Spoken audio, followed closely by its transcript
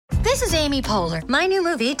This is Amy Poehler. My new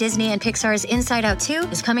movie, Disney and Pixar's Inside Out 2,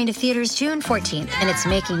 is coming to theaters June 14th, and it's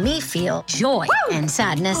making me feel joy and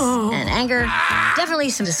sadness and anger, definitely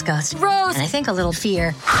some disgust, and I think a little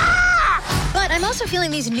fear. But I'm also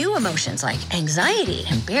feeling these new emotions like anxiety,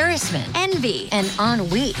 embarrassment, envy, and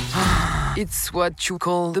ennui. It's what you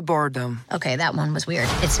call the boredom. Okay, that one was weird.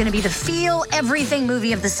 It's gonna be the feel everything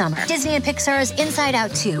movie of the summer. Disney and Pixar's Inside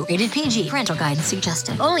Out 2, rated PG, parental guidance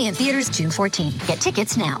suggested. Only in theaters June 14th. Get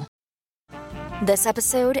tickets now. This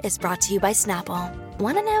episode is brought to you by Snapple.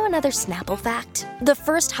 Want to know another Snapple fact? The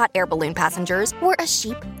first hot air balloon passengers were a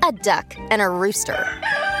sheep, a duck, and a rooster.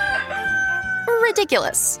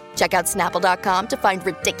 Ridiculous. Check out Snapple.com to find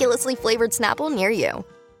ridiculously flavored Snapple near you.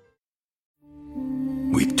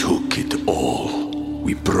 We took it all.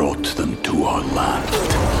 We brought them to our land.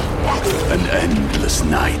 An endless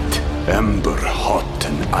night, ember hot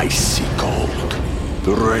and icy cold.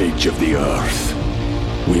 The rage of the earth.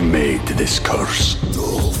 We made this curse.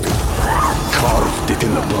 Carved it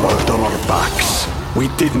in the blood on our backs. We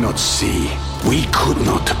did not see. We could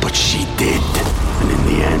not, but she did. And in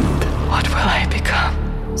the end... What will I become?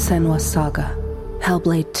 Senua's Saga.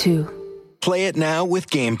 Hellblade 2. Play it now with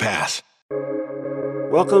Game Pass.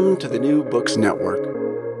 Welcome to the New Books Network.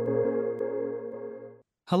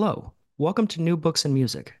 Hello. Welcome to New Books and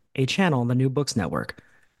Music, a channel on the New Books Network.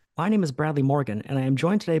 My name is Bradley Morgan, and I am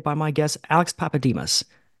joined today by my guest, Alex Pappademas.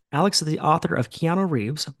 Alex is the author of Keanu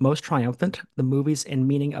Reeves' Most Triumphant, the movies and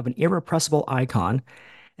meaning of an irrepressible icon,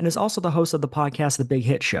 and is also the host of the podcast The Big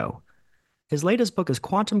Hit Show. His latest book is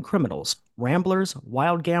Quantum Criminals, Ramblers,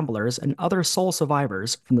 Wild Gamblers, and Other Soul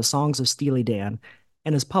Survivors from the Songs of Steely Dan,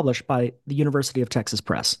 and is published by the University of Texas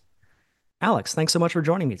Press. Alex, thanks so much for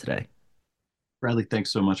joining me today. Bradley,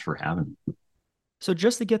 thanks so much for having me. So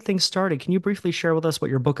just to get things started, can you briefly share with us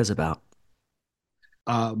what your book is about?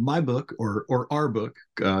 My book, or our book,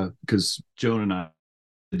 because Joan and I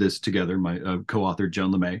did this together, my co-author,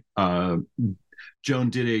 Joan LeMay. Joan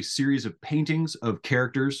did a series of paintings of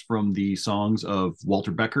characters from the songs of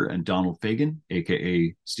Walter Becker and Donald Fagen,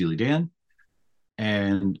 a.k.a. Steely Dan.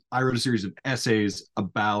 And I wrote a series of essays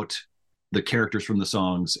about the characters from the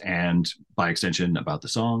songs and, by extension, about the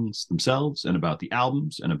songs themselves and about the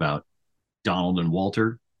albums and about Donald and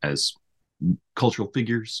Walter as cultural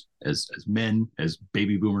figures, as men, as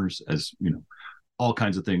baby boomers, as, all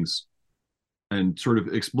kinds of things, and sort of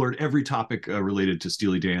explored every topic related to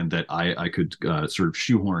Steely Dan that I could sort of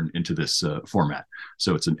shoehorn into this format.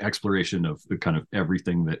 So it's an exploration of kind of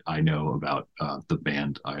everything that I know about the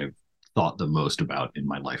band I've thought the most about in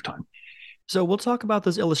my lifetime. So we'll talk about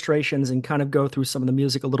those illustrations and kind of go through some of the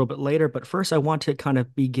music a little bit later. But first, I want to kind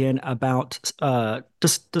of begin about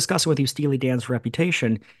discussing with you Steely Dan's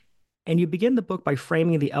reputation. And you begin the book by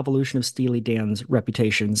framing the evolution of Steely Dan's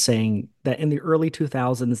reputation, saying that in the early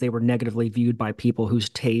 2000s, they were negatively viewed by people whose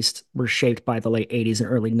tastes were shaped by the late 80s and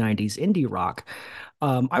early 90s indie rock.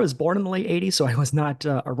 I was born in the late 80s, so I was not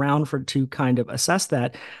around to kind of assess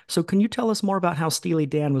that. So can you tell us more about how Steely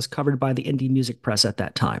Dan was covered by the indie music press at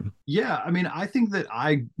that time? Yeah, I mean, I think that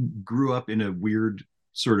I grew up in a weird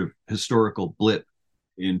sort of historical blip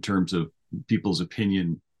in terms of people's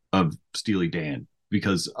opinion of Steely Dan,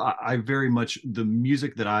 because I very much, the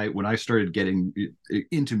music that when I started getting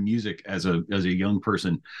into music as a young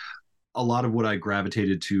person, a lot of what I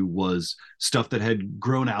gravitated to was stuff that had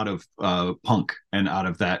grown out of punk and out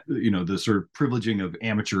of that, the sort of privileging of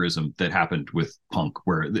amateurism that happened with punk,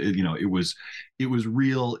 where, it was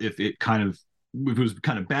real if it was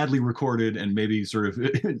kind of badly recorded and maybe sort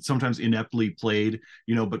of sometimes ineptly played,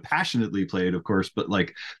 but passionately played, of course. But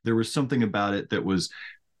like, there was something about it that was,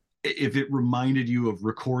 if it reminded you of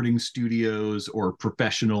recording studios or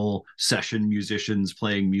professional session musicians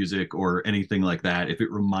playing music or anything like that, if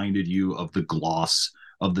it reminded you of the gloss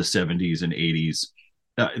of the 70s and 80s,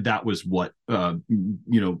 that was what,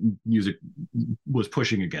 music was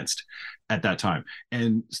pushing against at that time.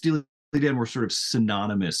 And Steely Dan were sort of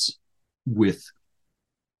synonymous with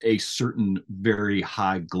a certain very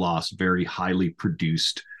high gloss, very highly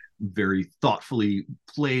produced, very thoughtfully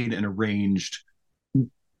played and arranged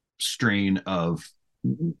strain of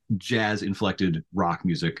jazz inflected rock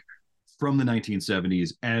music from the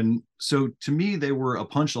 1970s. And so to me, they were a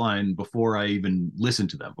punchline before I even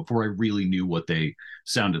listened to them, before I really knew what they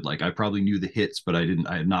sounded like. I probably knew the hits, but I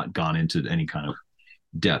had not gone into any kind of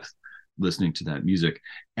depth listening to that music.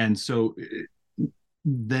 And so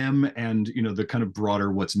them and, the kind of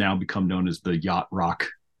broader, what's now become known as the yacht rock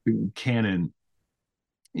canon,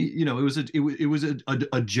 it was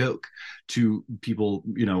a joke to people,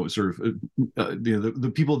 sort of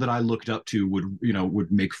the people that I looked up to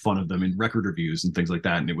would make fun of them in record reviews and things like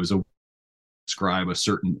that. And it was describe a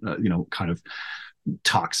certain, kind of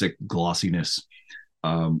toxic glossiness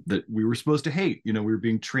that we were supposed to hate. We were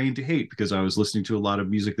being trained to hate because I was listening to a lot of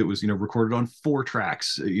music that was, recorded on 4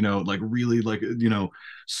 tracks, like really like,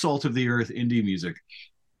 salt of the earth indie music,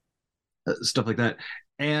 stuff like that.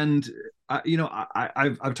 And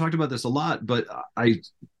I've talked about this a lot, but I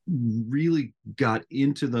really got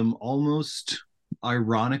into them almost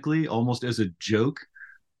ironically, almost as a joke.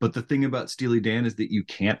 But the thing about Steely Dan is that you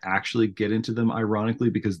can't actually get into them ironically,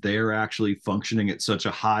 because they're actually functioning at such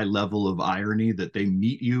a high level of irony that they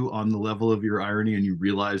meet you on the level of your irony, and you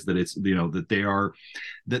realize that it's,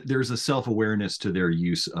 that there's a self-awareness to their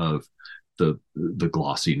use of the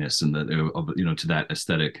glossiness and to that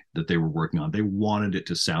aesthetic that they were working on. They wanted it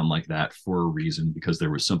to sound like that for a reason, because there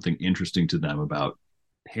was something interesting to them about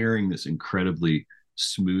pairing this incredibly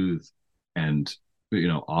smooth and,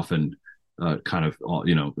 often kind of,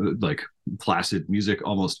 like placid music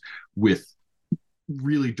almost, with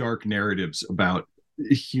really dark narratives about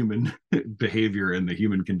human behavior and the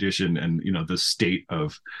human condition and, the state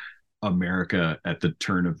of America at the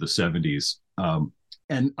turn of the 70s.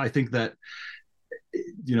 And I think that,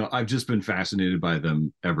 I've just been fascinated by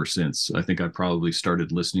them ever since. I think I probably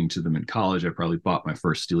started listening to them in college. I probably bought my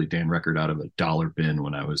first Steely Dan record out of a dollar bin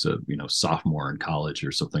when I was a, sophomore in college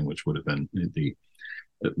or something, which would have been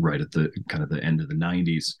right at the kind of the end of the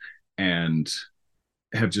 90s, and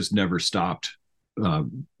have just never stopped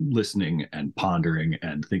listening and pondering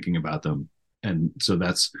and thinking about them. And so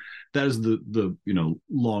that is the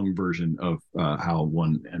long version of how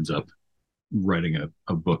one ends up writing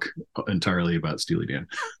a book entirely about Steely Dan.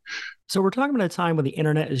 So we're talking about a time when the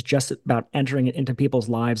internet is just about entering it into people's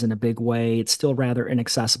lives in a big way. It's still rather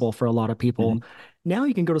inaccessible for a lot of people. Mm-hmm. Now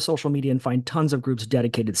you can go to social media and find tons of groups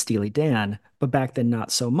dedicated to Steely Dan, but back then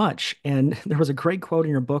not so much. And there was a great quote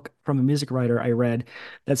in your book from a music writer I read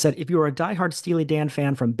that said, "If you are a diehard Steely Dan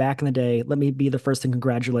fan from back in the day, let me be the first to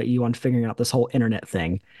congratulate you on figuring out this whole internet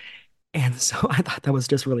thing." And so I thought that was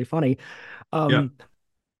just really funny. Yeah.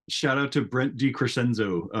 Shout out to Brent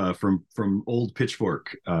DiCrescenzo from Old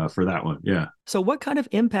Pitchfork for that one. Yeah. So what kind of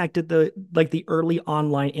impact did the early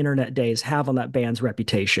online internet days have on that band's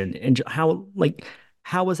reputation, and how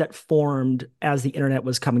was that formed as the internet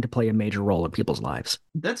was coming to play a major role in people's lives?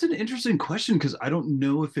 That's an interesting question, because I don't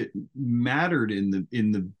know if it mattered in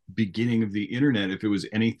the beginning of the internet, if it was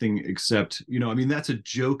anything except, that's a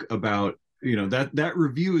joke about, that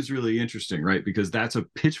review is really interesting, right? Because that's a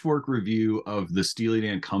Pitchfork review of the Steely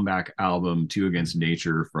Dan comeback album 2 Against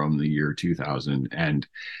Nature from the year 2000. And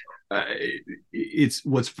it's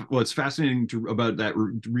what's fascinating about that,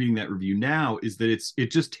 reading that review now, is that it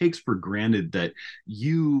just takes for granted that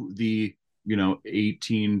you, the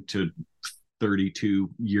 18 to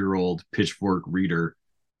 32-year-old Pitchfork reader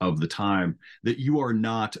of the time, that you are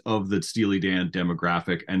not of the Steely Dan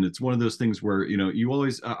demographic. And it's one of those things where, you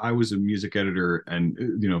always, I was a music editor and,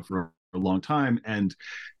 for a long time, and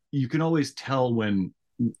you can always tell when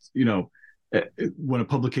a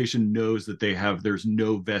publication knows that there's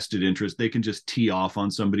no vested interest. They can just tee off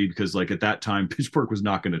on somebody, because like at that time, Pitchfork was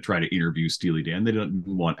not going to try to interview Steely Dan. They don't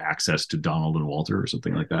want access to Donald and Walter or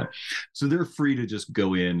something like that. So they're free to just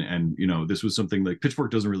go in and, this was something like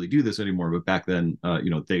Pitchfork doesn't really do this anymore, but back then,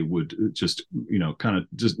 they would just,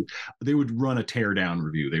 they would run a tear down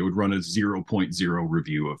review. They would run a 0.0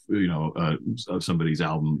 review of somebody's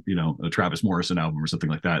album, a Travis Morrison album or something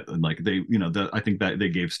like that. And like they, I think that they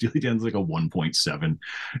gave Steely Dan's like a 1.7.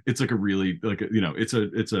 It's like a really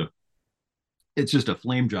it's just a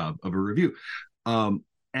flame job of a review.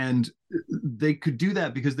 And they could do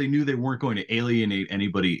that because they knew they weren't going to alienate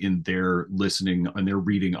anybody in their listening and their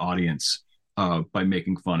reading audience by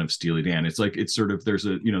making fun of Steely Dan. It's like, it's sort of, there's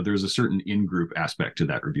a certain in-group aspect to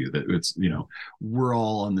that review, that it's, we're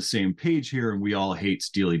all on the same page here and we all hate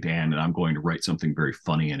Steely Dan, and I'm going to write something very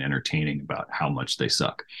funny and entertaining about how much they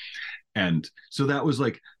suck. And so that was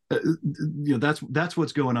like, that's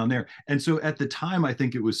what's going on there. And so at the time, I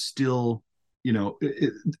think it was still,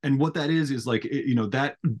 and what that is like,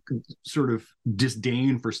 that sort of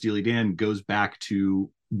disdain for Steely Dan goes back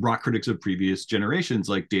to rock critics of previous generations,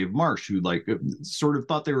 like Dave Marsh, who sort of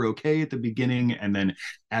thought they were okay at the beginning, and then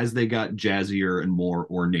as they got jazzier and more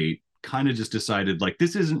ornate, kind of just decided like,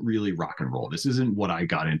 this isn't really rock and roll. This isn't what I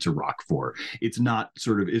got into rock for. It's not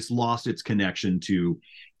it's lost its connection to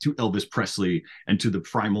Elvis Presley and to the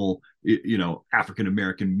primal,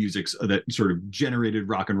 African-American musics that sort of generated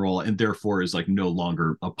rock and roll, and therefore is like no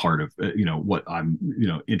longer a part of, what I'm,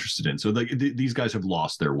 interested in. So these guys have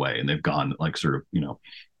lost their way, and they've gone like sort of,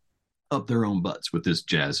 up their own butts with this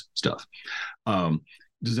jazz stuff.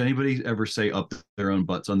 Does anybody ever say up their own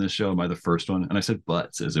butts on this show? Am I the first one? And I said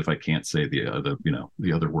butts as if I can't say the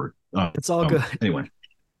other word. It's all good. Anyway.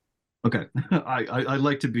 Okay. I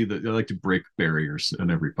like to break barriers in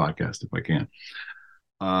every podcast if I can.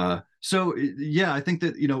 So yeah, I think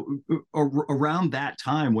that, around that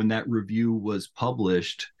time when that review was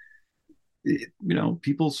published,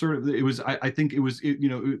 people sort of,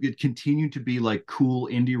 it continued to be like cool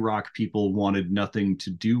indie rock people wanted nothing to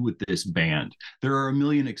do with this band. There are a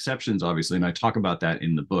million exceptions, obviously, and I talk about that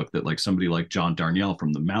in the book, that like somebody like John Darnielle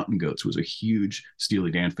from the Mountain Goats was a huge Steely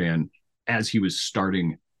Dan fan as he was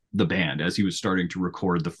starting the band, as he was starting to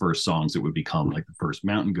record the first songs that would become like the first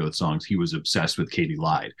Mountain Goat songs. He was obsessed with Katie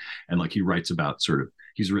Lyde, and like he writes about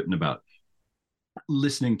he's written about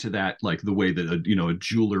listening to that like the way that a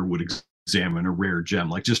jeweler would examine a rare gem,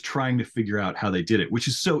 like just trying to figure out how they did it, which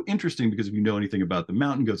is so interesting because if you know anything about the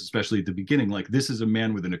Mountain Goats, especially at the beginning, like this is a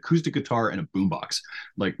man with an acoustic guitar and a boombox,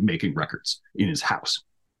 like making records in his house,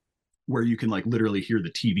 where you can like literally hear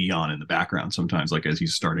the TV on in the background sometimes, like as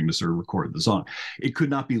he's starting to sort of record the song. It could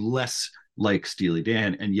not be less like Steely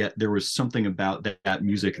Dan, and yet there was something about that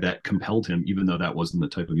music that compelled him, even though that wasn't the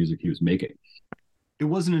type of music he was making. It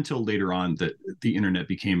wasn't until later on that the internet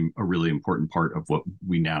became a really important part of what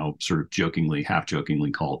we now sort of half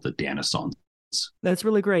jokingly call the Danaissance. That's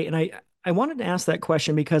really great. And I wanted to ask that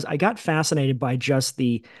question because I got fascinated by just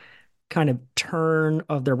the kind of turn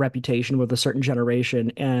of their reputation with a certain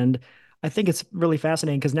generation. And I think it's really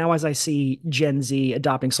fascinating because now as I see Gen Z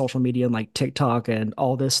adopting social media and like TikTok and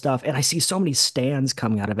all this stuff, and I see so many stans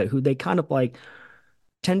coming out of it who they kind of like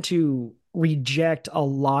tend to reject a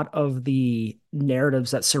lot of the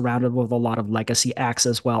narratives that surrounded with a lot of legacy acts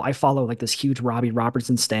as well. I follow like this huge Robbie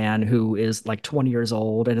Robertson stan who is like 20 years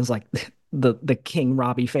old and is like the King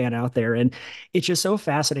Robbie fan out there. And it's just so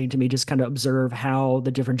fascinating to me just kind of observe how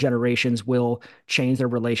the different generations will change their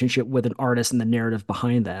relationship with an artist and the narrative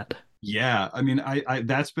behind that. Yeah, I mean, I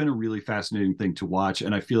that's been a really fascinating thing to watch.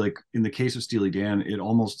 And I feel like in the case of Steely Dan, it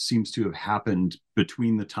almost seems to have happened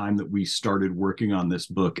between the time that we started working on this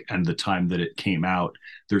book and the time that it came out.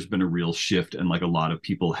 There's been a real shift. And like a lot of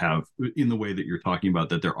people have, in the way that you're talking about,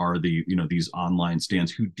 that there are these online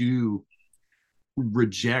stands who do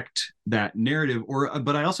reject that narrative.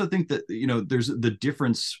 But I also think that, there's the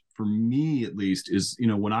difference for me, at least, is,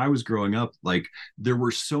 when I was growing up, like there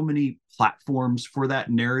were so many platforms for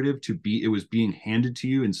that narrative it was being handed to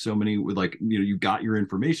you in so many, with like, you got your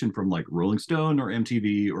information from like Rolling Stone or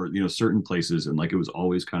MTV or, certain places. And like, it was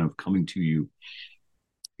always kind of coming to you.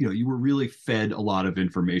 You were really fed a lot of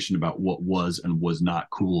information about what was and was not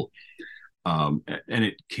cool. And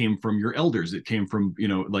it came from your elders. It came from,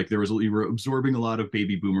 like you were absorbing a lot of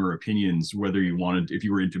baby boomer opinions, whether if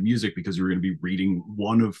you were into music, because you were going to be reading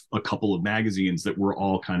one of a couple of magazines that were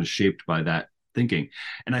all kind of shaped by that thinking.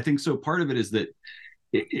 And I think so part of it is that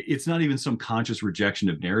it's not even some conscious rejection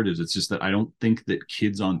of narratives. It's just that I don't think that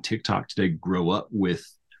kids on TikTok today grow up with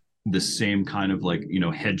the same kind of like,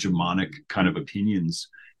 hegemonic kind of opinions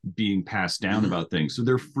being passed down about things. So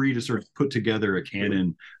they're free to sort of put together a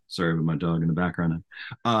canon. Sorry about my dog in the background.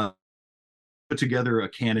 Put together a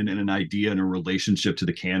canon and an idea and a relationship to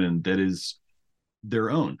the canon that is their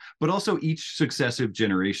own. But also each successive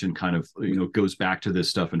generation kind of, goes back to this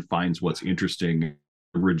stuff and finds what's interesting.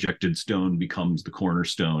 The rejected stone becomes the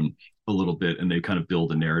cornerstone a little bit, and they kind of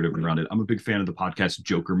build a narrative around it. I'm a big fan of the podcast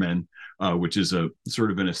Jokermen, which is a sort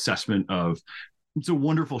of an assessment of, it's a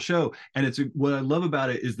wonderful show. And what I love about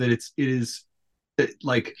it is that it is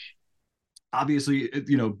like, obviously,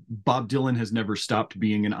 Bob Dylan has never stopped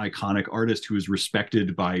being an iconic artist who is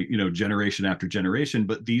respected by, generation after generation.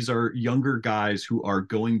 But these are younger guys who are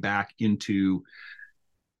going back into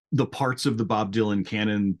the parts of the Bob Dylan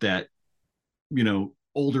canon that,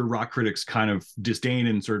 older rock critics kind of disdain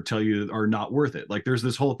and sort of tell you are not worth it. Like there's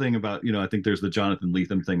this whole thing about, I think there's the Jonathan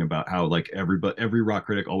Lethem thing about how like every rock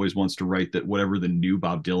critic always wants to write that whatever the new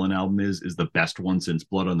Bob Dylan album is the best one since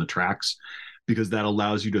Blood on the Tracks, because that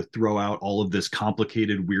allows you to throw out all of this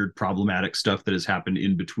complicated, weird, problematic stuff that has happened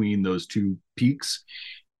in between those two peaks,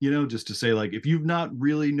 just to say like, if you've not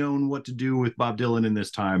really known what to do with Bob Dylan in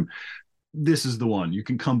this time, this is the one. You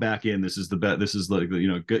can come back in. This is the bet. This is like,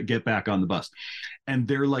 get back on the bus. And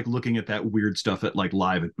they're like looking at that weird stuff at like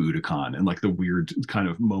live at Budokan and like the weird kind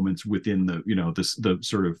of moments within the, the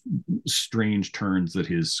sort of strange turns that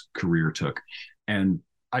his career took. And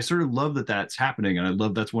I sort of love that that's happening. And I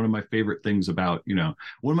love, that's one of my favorite things about,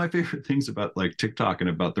 like TikTok and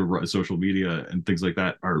about the social media and things like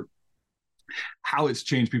that are how it's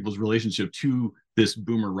changed people's relationship to this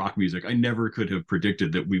boomer rock music. I never could have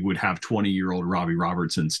predicted that we would have 20-year-old Robbie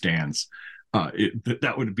Robertson stans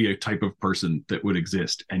that would be a type of person that would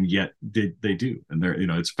exist, and yet they do. And they're,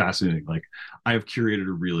 it's fascinating. Like, I have curated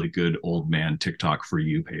a really good old man TikTok for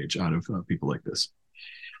you page out of people like this.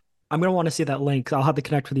 I'm going to want to see that link. I'll have to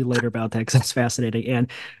connect with you later about that because that's fascinating. And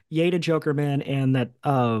yay to Jokerman, and that,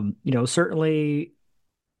 certainly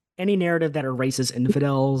any narrative that erases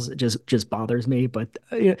infidels just bothers me, but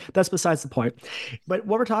that's besides the point. But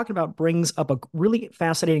what we're talking about brings up a really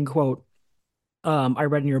fascinating quote I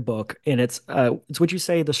read in your book, and it's what you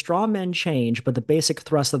say: the straw men change, but the basic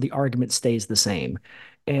thrust of the argument stays the same.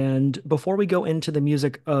 And before we go into the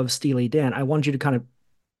music of Steely Dan, I wanted you to kind of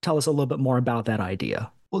tell us a little bit more about that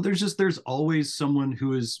idea. Well, there's always someone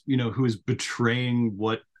who is betraying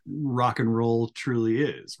what rock and roll truly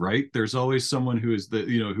is, right? There's always someone who is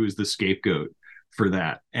the scapegoat for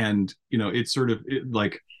that. And it's sort of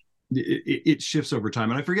it shifts over time.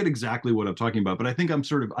 And I forget exactly what I'm talking about, but I think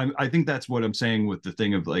I think that's what I'm saying with the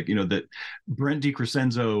thing of that Brent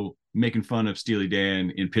DiCrescenzo making fun of Steely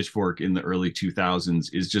Dan in Pitchfork in the early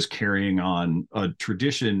 2000s is just carrying on a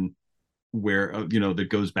tradition where that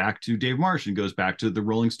goes back to Dave Marsh and goes back to the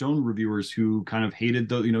Rolling Stone reviewers who kind of hated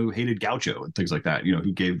hated Gaucho and things like that,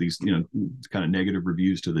 who gave these kind of negative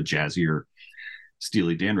reviews to the jazzier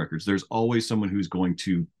Steely Dan records. There's always someone who's going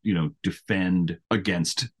to defend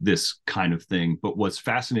against this kind of thing. But what's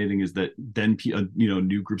fascinating is that then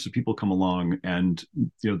new groups of people come along and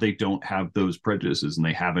they don't have those prejudices and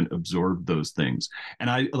they haven't absorbed those things.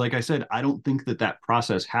 And like I said, I don't think that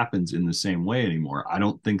process happens in the same way anymore. I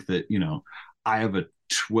don't think that I have a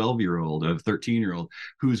 12-year-old, a 13-year-old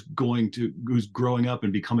who's growing up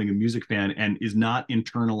and becoming a music fan and is not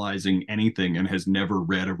internalizing anything and has never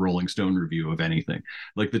read a Rolling Stone review of anything.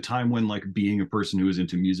 Like the time when being a person who was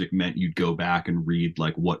into music meant you'd go back and read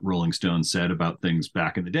what Rolling Stone said about things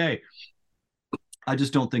back in the day. I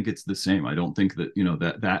just don't think it's the same. I don't think that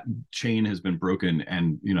that chain has been broken.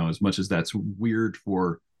 And as much as that's weird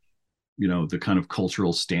for the kind of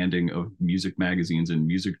cultural standing of music magazines and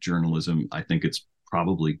music journalism, I think it's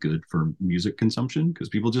probably good for music consumption because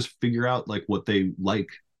people just figure out what they like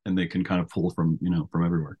and they can kind of pull from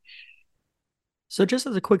everywhere. So just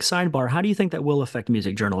as a quick sidebar, how do you think that will affect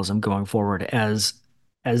music journalism going forward as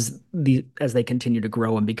they continue to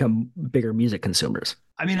grow and become bigger music consumers?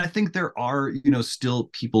 I mean, I think there are, still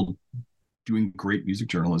people doing great music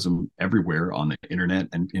journalism everywhere on the internet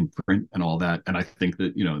and in print and all that. And I think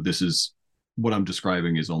that, this is what I'm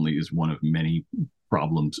describing is one of many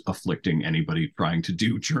problems afflicting anybody trying to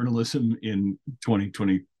do journalism in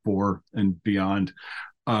 2024 and beyond.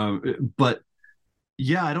 But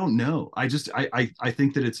yeah, I don't know. I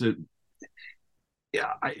think that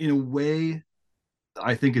in a way,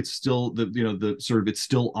 I think it's still it's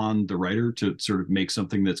still on the writer to sort of make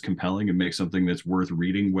something that's compelling and make something that's worth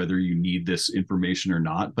reading, whether you need this information or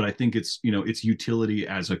not. But I think it's utility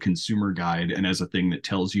as a consumer guide and as a thing that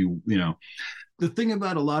tells you, the thing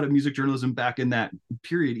about a lot of music journalism back in that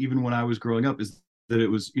period, even when I was growing up, is that it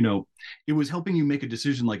was, it was helping you make a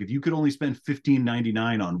decision. Like if you could only spend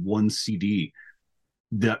 $15.99 on one CD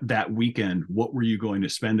that weekend, what were you going to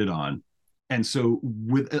spend it on? And so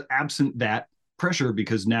with absent that pressure,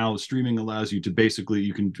 because now streaming allows you to basically,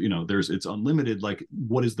 you can, it's unlimited. Like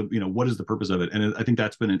what is the purpose of it? And I think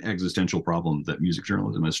that's been an existential problem that music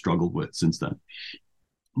journalism has struggled with since then.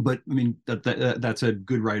 But I mean, that said,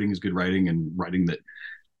 good writing is good writing, and writing that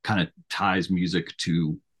kind of ties music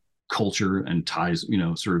to culture and ties,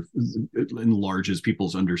 sort of enlarges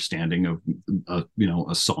people's understanding of,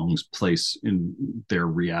 a song's place in their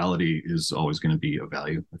reality is always going to be of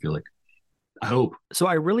value, I feel like. I hope. So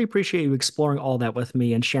I really appreciate you exploring all that with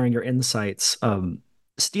me and sharing your insights.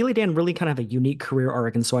 Steely Dan really kind of have a unique career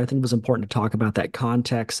arc, and so I think it was important to talk about that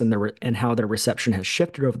context and how their reception has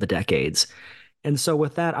shifted over the decades. And so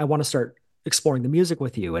with that, I want to start exploring the music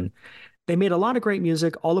with you. And they made a lot of great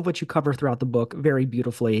music, all of which you cover throughout the book very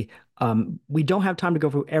beautifully. We don't have time to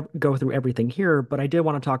go through everything here, but I did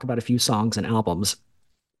want to talk about a few songs and albums.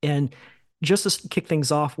 And just to kick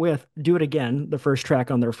things off with, Do It Again, the first track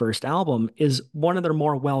on their first album, is one of their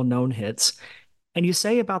more well-known hits. And you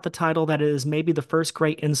say about the title that it is maybe the first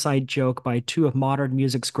great inside joke by two of modern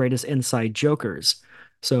music's greatest inside jokers.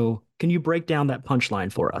 So can you break down that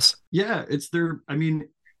punchline for us? Yeah, it's the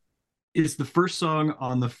first song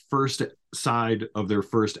on the first side of their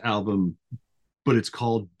first album, but it's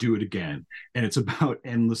called Do It Again. And it's about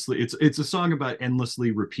it's a song about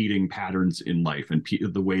endlessly repeating patterns in life and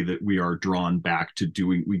the way that we are drawn back to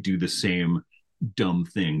we do the same dumb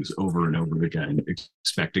things over and over again,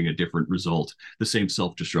 expecting a different result, the same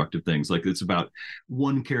self-destructive things. Like it's about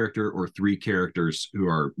one character or three characters who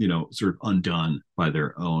are, sort of undone by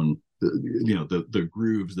their own the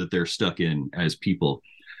grooves that they're stuck in as people.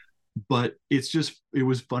 But it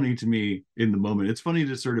was funny to me in the moment. It's funny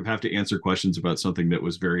to sort of have to answer questions about something that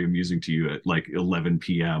was very amusing to you at like 11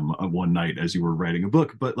 p.m. one night as you were writing a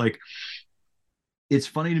book. But like, it's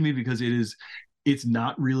funny to me because it's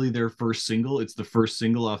not really their first single. It's the first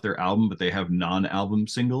single off their album, but they have non-album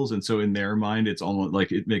singles. And so in their mind, it's almost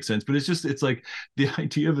like it makes sense. But it's like the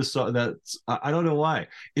idea of a song that's, I don't know why.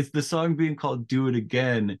 It's the song being called Do It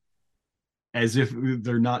Again, as if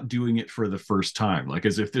they're not doing it for the first time, like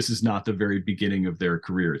as if this is not the very beginning of their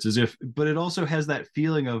career. It's as if, but it also has that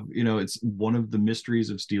feeling of, it's one of the mysteries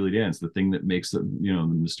of Steely Dan. The thing that makes them, the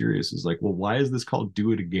mysterious is like, well, why is this called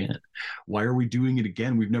Do It Again? Why are we doing it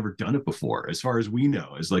again? We've never done it before. As far as we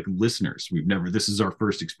know, as like listeners, this is our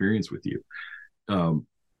first experience with you.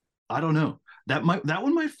 I don't know. That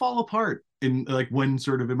one might fall apart in like when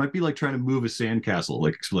sort of, it might be like trying to move a sandcastle,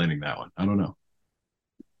 like explaining that one. I don't know.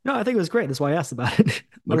 No, I think it was great. That's why I asked about it.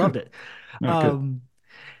 I loved it.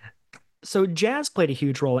 So jazz played a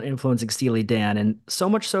huge role in influencing Steely Dan, and so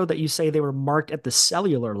much so that you say they were marked at the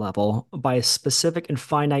cellular level by a specific and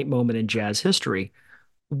finite moment in jazz history.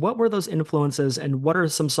 What were those influences, and what are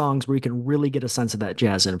some songs where you can really get a sense of that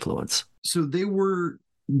jazz influence? So they were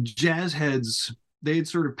jazz heads. They had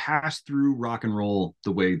sort of passed through rock and roll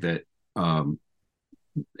the way that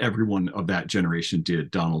everyone of that generation did,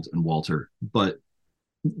 Donald and Walter, but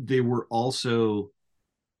they were also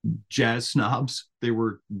jazz snobs. They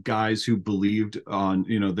were guys who believed on,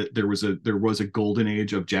 that there was a golden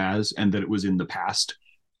age of jazz and that it was in the past.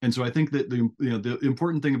 And so I think that the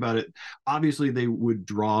important thing about it, obviously they would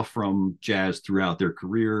draw from jazz throughout their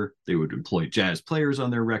career. They would employ jazz players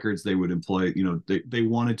on their records. They would employ, they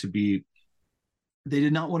wanted to be, they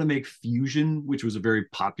did not want to make fusion, which was a very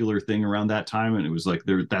popular thing around that time. And it was like,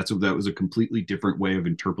 that was a completely different way of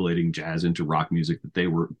interpolating jazz into rock music that they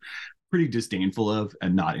were pretty disdainful of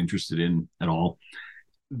and not interested in at all.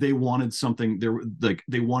 They wanted something,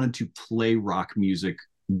 they wanted to play rock music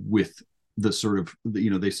with the sort of, they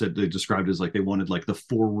described it as like, they wanted like the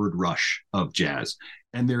forward rush of jazz.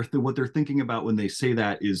 And what they're thinking about when they say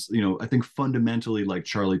that is, I think fundamentally like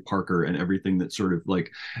Charlie Parker and everything that sort of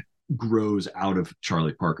like grows out of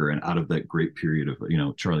Charlie Parker and out of that great period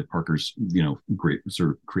of, Charlie Parker's, great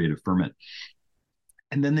sort of creative ferment.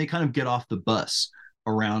 And then they kind of get off the bus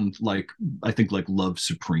around like, I think like Love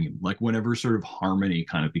Supreme, like whenever sort of harmony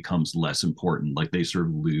kind of becomes less important, like they sort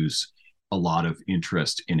of lose a lot of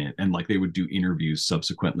interest in it. And like they would do interviews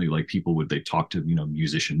subsequently, like they talk to,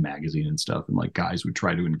 Musician Magazine and stuff. And like guys would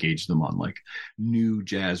try to engage them on like new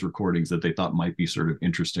jazz recordings that they thought might be sort of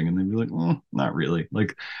interesting. And they'd be like, not really.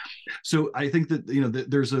 Like, so I think that,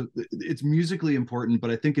 that it's musically important, but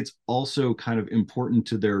I think it's also kind of important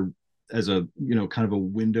to their, as a, kind of a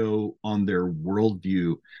window on their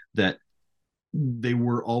worldview, that they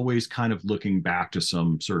were always kind of looking back to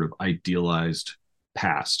some sort of idealized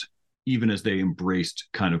past, even as they embraced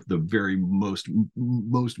kind of the very most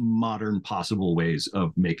modern possible ways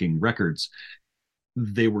of making records.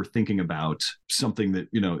 They were thinking about something that,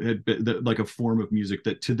 had been, like a form of music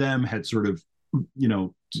that to them had sort of,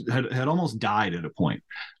 had almost died at a point.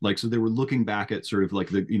 Like, so they were looking back at sort of like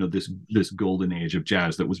the, this golden age of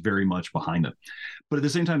jazz that was very much behind them. But at the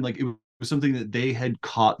same time, like it was something that they had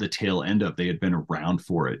caught the tail end of. They had been around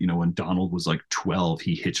for it. When Donald was like 12,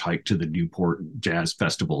 he hitchhiked to the Newport Jazz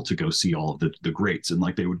Festival to go see all of the greats. And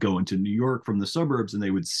like they would go into New York from the suburbs and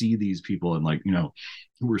they would see these people and like,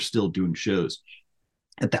 who were still doing shows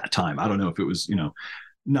at that time. I don't know if it was,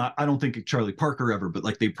 I don't think Charlie Parker ever, but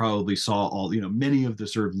like they probably saw all, many of the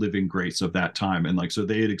sort of living greats of that time. And like, so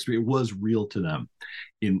they had experienced, it was real to them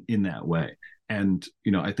in that way. And,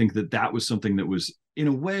 I think that was something that was, in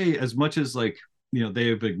a way, as much as like, they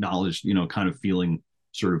have acknowledged, kind of feeling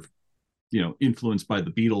sort of, influenced by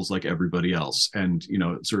the Beatles like everybody else. And,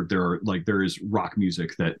 sort of there is rock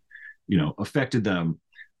music that, affected them,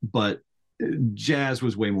 but jazz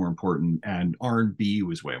was way more important and R&B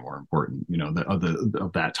was way more important,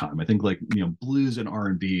 of that time. I think like, blues and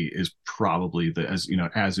R&B is probably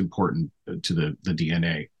as important to the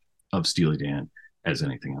DNA of Steely Dan as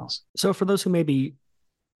anything else. So for those who may be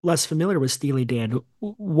less familiar with Steely Dan,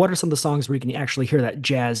 what are some of the songs where you can actually hear that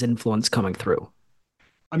jazz influence coming through?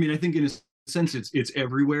 I mean, I think in a sense it's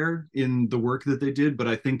everywhere in the work that they did, but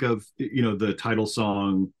I think of, the title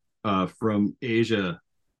song from Asia,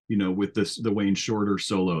 with the Wayne Shorter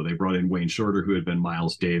solo. They brought in Wayne Shorter, who had been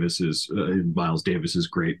Miles Davis's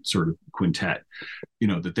great sort of quintet,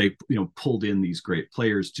 that they, pulled in these great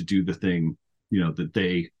players to do the thing, that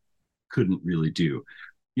they couldn't really do.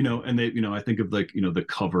 and they, I think of like, the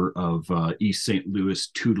cover of East St. Louis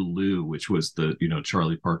Toodaloo, which was the,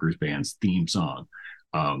 Charlie Parker's band's theme song,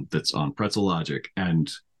 that's on Pretzel Logic,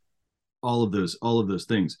 and all of those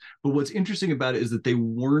things. But what's interesting about it is that they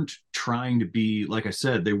weren't trying to be, like I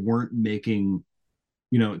said, they weren't making,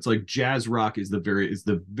 it's like jazz rock is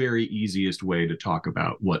the very easiest way to talk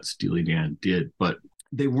about what Steely Dan did, but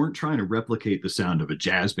they weren't trying to replicate the sound of a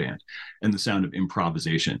jazz band and the sound of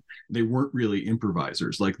improvisation. They weren't really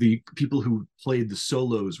improvisers. Like the people who played the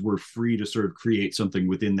solos were free to sort of create something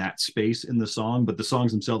within that space in the song, but the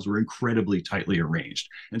songs themselves were incredibly tightly arranged.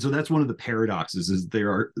 And so that's one of the paradoxes, is they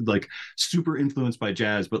are like super influenced by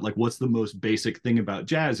jazz, but like what's the most basic thing about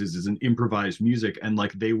jazz is an improvised music. And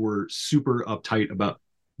like they were super uptight about,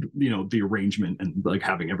 the arrangement and like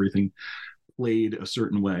having everything played a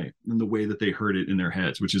certain way and the way that they heard it in their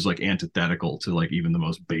heads, which is like antithetical to like even the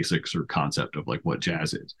most basic sort of concept of like what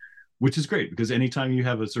jazz is, which is great because anytime you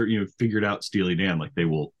have a certain, figured out Steely Dan, like they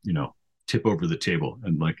will, tip over the table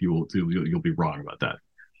and like you'll be wrong about that.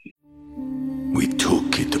 We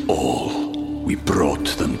took it all. We brought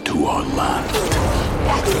them to our land.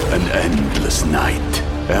 An endless night,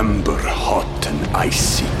 ember hot and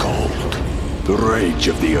icy cold. The rage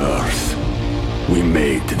of the earth. We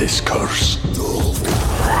made this curse.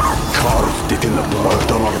 Carved it in the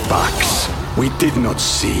blood on our backs. We did not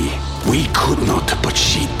see. We could not, but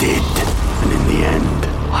she did. And in the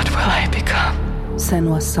end... What will I become?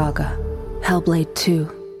 Senua's Saga. Hellblade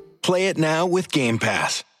 2. Play it now with Game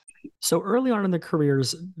Pass. So early on in their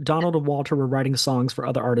careers, Donald and Walter were writing songs for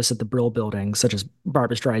other artists at the Brill Building, such as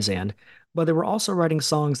Barbra Streisand, but they were also writing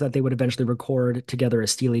songs that they would eventually record together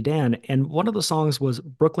as Steely Dan. And one of the songs was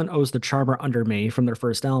Brooklyn Owes the Charmer Under Me from their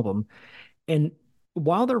first album. And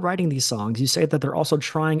while they're writing these songs, you say that they're also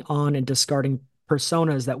trying on and discarding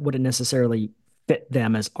personas that wouldn't necessarily fit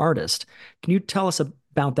them as artists. Can you tell us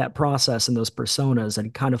about that process and those personas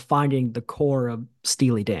and kind of finding the core of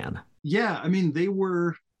Steely Dan? Yeah, I mean,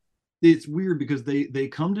 it's weird because they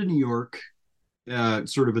come to New York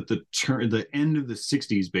sort of at the end of the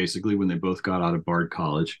 60s, basically, when they both got out of Bard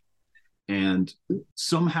College. And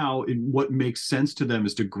somehow what makes sense to them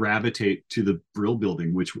is to gravitate to the Brill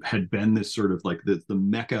Building, which had been this sort of like the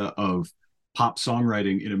mecca of pop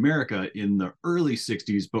songwriting in America in the early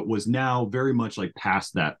 60s, but was now very much like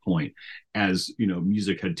past that point as,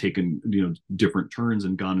 music had taken, different turns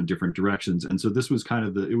and gone in different directions. And so this was kind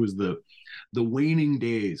of the waning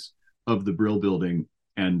days of the Brill Building.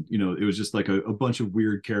 And, it was just like a bunch of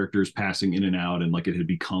weird characters passing in and out. And like it had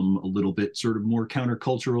become a little bit sort of more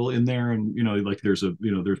countercultural in there. And, like there's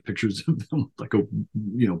pictures of them, like a,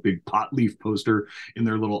 big pot leaf poster in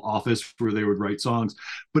their little office where they would write songs.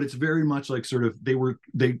 But it's very much like sort of they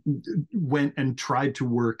went and tried to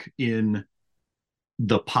work in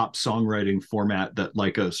the pop songwriting format that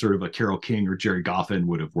like a sort of a Carole King or Jerry Goffin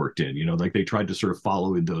would have worked in, like they tried to sort of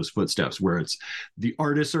follow in those footsteps where it's the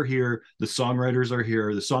artists are here, the songwriters are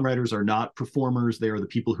here. The songwriters are not performers. They are the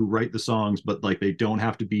people who write the songs, but like, they don't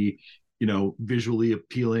have to be, visually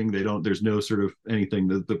appealing. There's no sort of anything.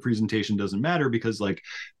 The presentation doesn't matter because like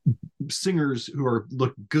singers who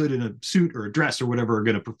look good in a suit or a dress or whatever are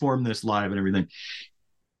going to perform this live and everything.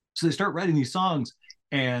 So they start writing these songs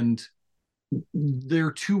and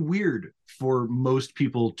they're too weird for most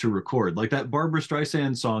people to record. Like that Barbra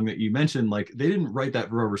Streisand song that you mentioned, like they didn't write that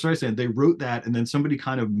for Barbra Streisand. They wrote that and then somebody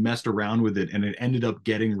kind of messed around with it and it ended up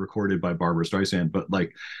getting recorded by Barbra Streisand. But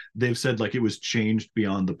like they've said, like it was changed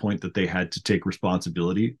beyond the point that they had to take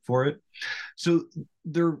responsibility for it. So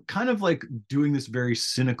they're kind of like doing this very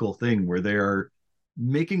cynical thing where they are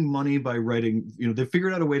making money by writing, they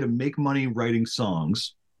figured out a way to make money writing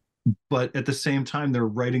songs, but at the same time, they're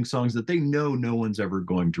writing songs that they know no one's ever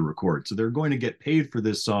going to record. So they're going to get paid for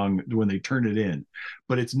this song when they turn it in,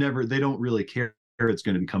 but they don't really care it's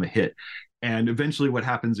going to become a hit. And eventually what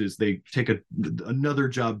happens is they take another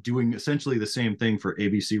job doing essentially the same thing for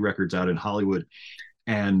ABC Records out in Hollywood.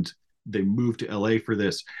 And they move to LA for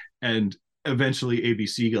this. And eventually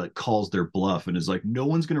ABC like calls their bluff and is like, no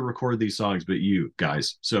one's going to record these songs but you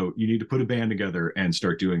guys, so you need to put a band together and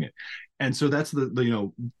start doing it. And so that's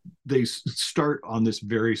they start on this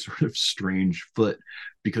very sort of strange foot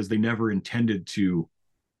because they never intended to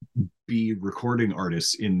be recording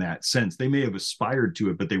artists in that sense. They may have aspired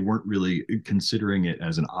to it, but they weren't really considering it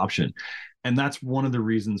as an option. And that's one of the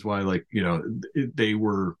reasons why, like, they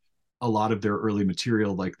were, a lot of their early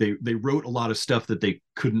material, like they wrote a lot of stuff that they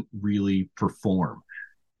couldn't really perform.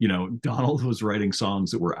 Donald was writing songs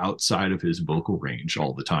that were outside of his vocal range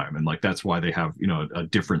all the time. And like, that's why they have, a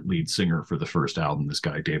different lead singer for the first album, this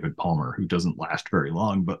guy, David Palmer, who doesn't last very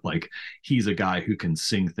long, but like, he's a guy who can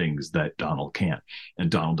sing things that Donald can't. And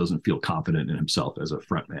Donald doesn't feel confident in himself as a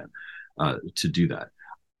frontman to do that.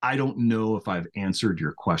 I don't know if I've answered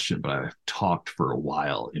your question, but I've talked for a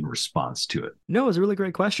while in response to it. No, it was a really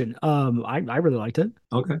great question. I really liked it.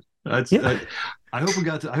 Okay. I hope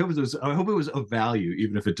it was of value,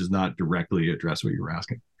 even if it does not directly address what you were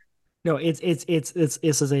asking. No, it's this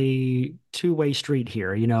is a two-way street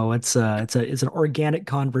here. It's an organic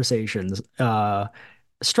conversation,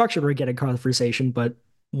 structured organic conversation, but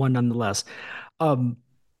one nonetheless.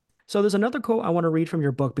 So there's another quote I want to read from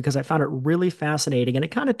your book because I found it really fascinating, and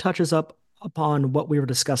it kind of touches up upon what we were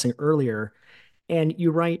discussing earlier. And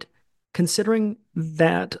you write, considering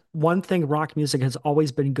that one thing rock music has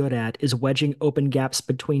always been good at is wedging open gaps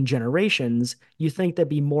between generations, you think there'd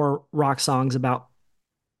be more rock songs about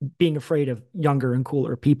being afraid of younger and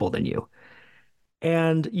cooler people than you.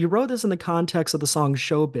 And you wrote this in the context of the song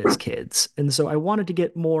Showbiz Kids. And so I wanted to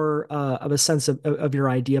get more of a sense of your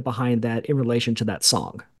idea behind that in relation to that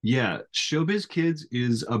song. Yeah, Showbiz Kids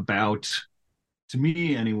is about, to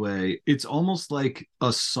me anyway, it's almost like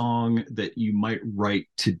a song that you might write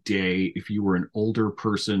today if you were an older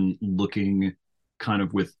person looking kind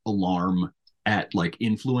of with alarm at like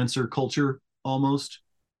influencer culture almost.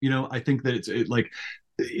 I think that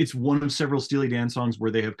it's one of several Steely Dan songs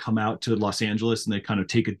where they have come out to Los Angeles and they kind of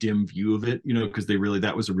take a dim view of it, because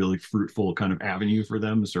that was a really fruitful kind of avenue for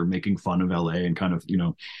them, sort of making fun of LA and kind of,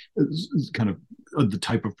 the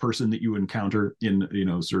type of person that you encounter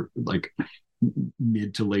in, sort of like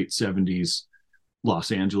mid to late 70s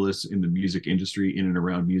Los Angeles in the music industry, in and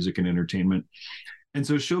around music and entertainment. And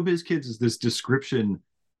so Showbiz Kids is this description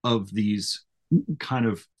of these kind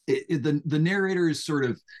of, the narrator is sort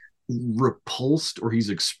of repulsed, or he's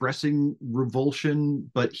expressing revulsion,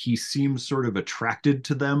 but he seems sort of attracted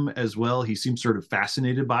to them as well. He seems sort of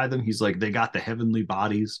fascinated by them. He's like, they got the heavenly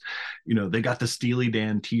bodies, they got the Steely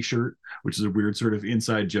Dan t-shirt, which is a weird sort of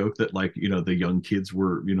inside joke that like, the young kids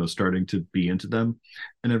were, starting to be into them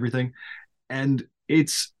and everything. And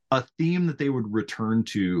it's a theme that they would return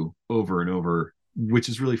to over and over, which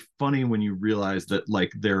is really funny when you realize that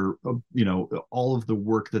like they're, all of the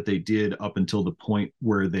work that they did up until the point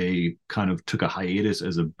where they kind of took a hiatus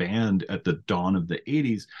as a band at the dawn of the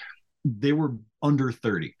 80s, they were under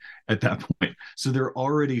 30 at that point. So they're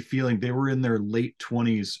already they were in their late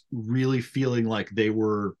 20s, really feeling like they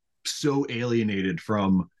were so alienated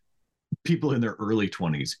from people in their early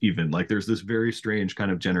 20s even. Like there's this very strange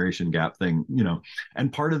kind of generation gap thing,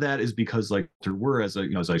 and part of that is because like there were, as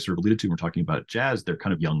I sort of alluded to, we're talking about jazz, they're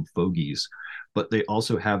kind of young fogies, but they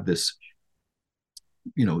also have this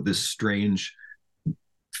this strange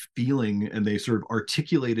feeling, and they sort of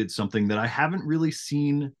articulated something that I haven't really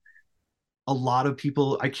seen a lot of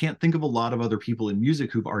people. I can't think of a lot of other people in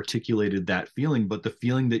music who've articulated that feeling, but the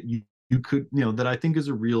feeling that you could, that I think is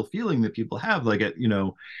a real feeling that people have, like at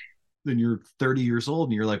then you're 30 years old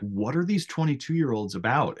and you're like, what are these 22-year-olds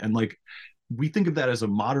about? And like, we think of that as a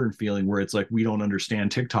modern feeling where it's like, we don't understand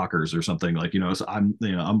TikTokers or something, like, so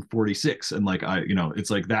I'm 46 and like, it's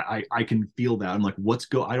like that. I can feel that. I'm like,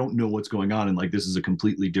 I don't know what's going on. And like, this is a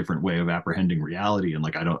completely different way of apprehending reality. And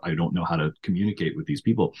like, I don't know how to communicate with these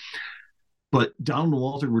people. But Donald and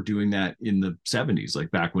Walter were doing that in the 70s, like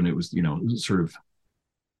back when it was, sort of,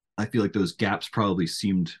 I feel like those gaps probably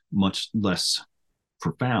seemed much less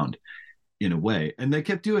profound in a way, and they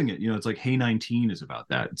kept doing it. It's like Hey 19 is about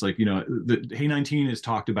that. It's like, the Hey 19 is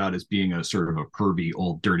talked about as being a sort of a pervy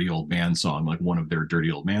old dirty old man song, like one of their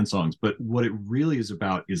dirty old man songs, but what it really is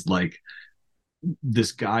about is like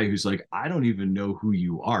this guy who's like, I don't even know who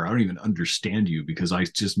you are, I don't even understand you, because I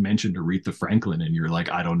just mentioned Aretha Franklin and you're like,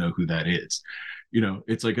 I don't know who that is.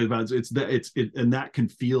 It's like about and that can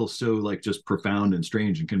feel so like just profound and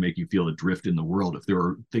strange, and can make you feel adrift in the world if there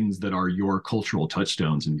are things that are your cultural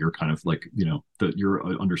touchstones and you're kind of like, your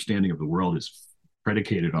understanding of the world is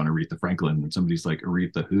predicated on Aretha Franklin, and somebody's like,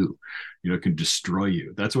 Aretha who, can destroy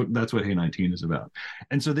you. That's what Hey 19 is about.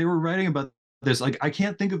 And so they were writing about this, like, I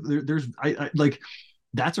can't think of, I like,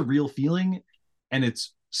 that's a real feeling, and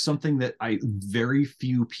it's something that very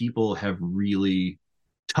few people have really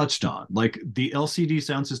touched on. Like the LCD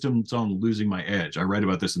Sound System song Losing My Edge, I write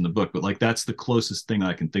about this in the book, but like that's the closest thing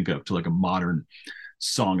I can think of to like a modern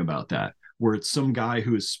song about that, where it's some guy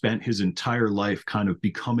who has spent his entire life kind of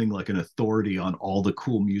becoming like an authority on all the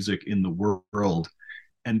cool music in the world,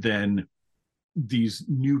 and then these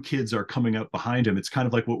new kids are coming up behind him. It's kind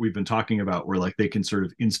of like what we've been talking about, where like they can sort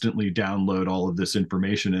of instantly download all of this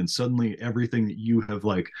information, and suddenly everything that you have,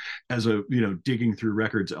 like, as a, digging through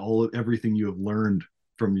records, everything you have learned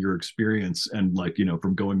from your experience and, like,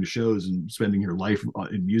 from going to shows and spending your life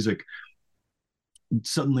in music,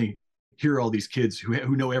 suddenly here are all these kids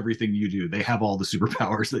who know everything you do. They have all the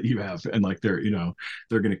superpowers that you have, and like they're going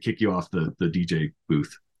to kick you off the DJ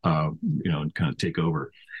booth, and kind of take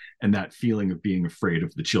over. And that feeling of being afraid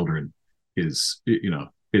of the children is,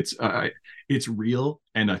 it's real,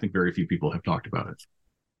 and I think very few people have talked about it.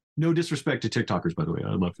 No disrespect to TikTokers, by the way.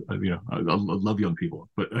 I love young people,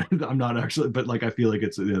 but I'm not actually. But like, I feel like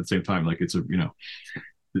it's at the same time, like it's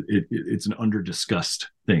it's an under-discussed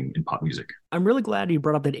thing in pop music. I'm really glad you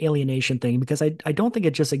brought up that alienation thing, because I don't think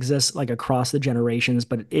it just exists like across the generations,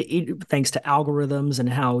 but it thanks to algorithms and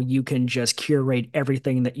how you can just curate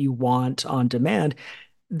everything that you want on demand.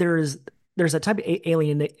 There's a type of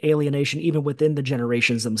alienation even within the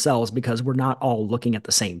generations themselves, because we're not all looking at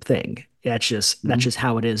the same thing. That's just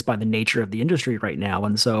how it is by the nature of the industry right now.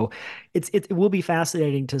 And so it will be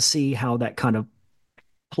fascinating to see how that kind of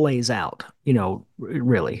plays out,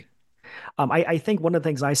 really. I think one of the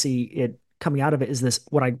things I see it coming out of it is this,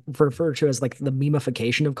 what I refer to as like the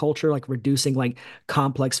memification of culture, like reducing like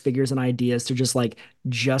complex figures and ideas to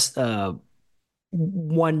just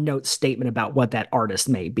one note statement about what that artist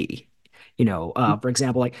may be. For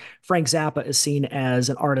example, like Frank Zappa is seen as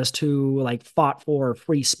an artist who like fought for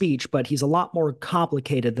free speech, but he's a lot more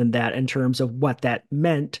complicated than that in terms of what that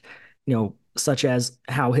meant, such as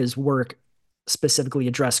how his work specifically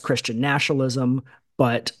addressed Christian nationalism,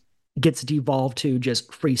 but gets devolved to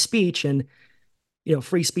just free speech. And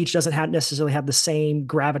free speech doesn't necessarily have the same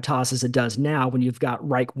gravitas as it does now, when you've got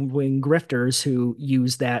right-wing grifters who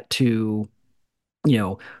use that to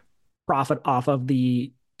profit off of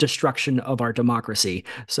the destruction of our democracy.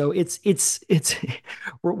 So it's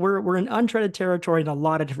we're in uncharted territory in a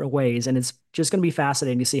lot of different ways, and it's just going to be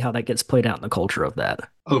fascinating to see how that gets played out in the culture of that.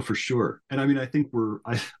 Oh, for sure. And I mean, I think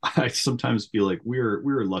I sometimes feel like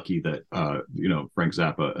we're lucky that Frank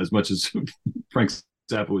Zappa, as much as Frank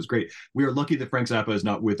Zappa was great, we are lucky that Frank Zappa is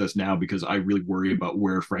not with us now, because I really worry about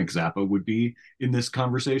where Frank Zappa would be in this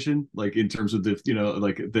conversation, like in terms of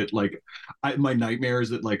my nightmare is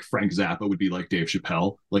that like Frank Zappa would be like Dave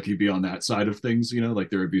Chappelle, like he'd be on that side of things, like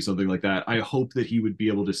there would be something like that. I hope that he would be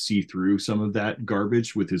able to see through some of that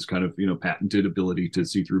garbage with his kind of patented ability to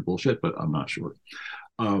see through bullshit, but I'm not sure.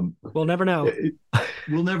 We'll never know.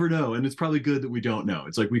 We'll never know, and it's probably good that we don't know.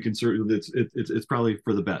 It's like we can certainly, it's probably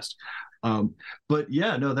for the best. But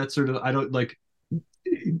yeah, no, that's sort of, I don't like,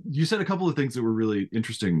 you said a couple of things that were really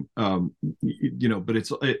interesting, but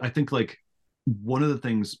I think like one of the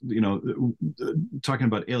things, talking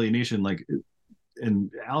about alienation, like,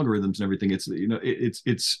 and algorithms and everything,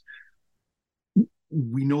 it's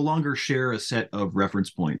we no longer share a set of reference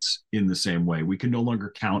points in the same way. We can no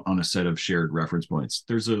longer count on a set of shared reference points.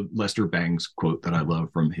 There's a Lester Bangs quote that I love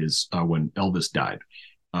from his, when Elvis died,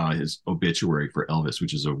 his obituary for Elvis,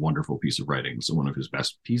 which is a wonderful piece of writing. It's one of his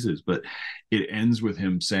best pieces, but it ends with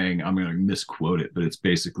him saying, I'm going to misquote it, but it's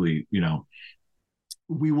basically,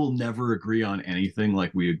 we will never agree on anything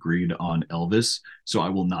like we agreed on Elvis. So I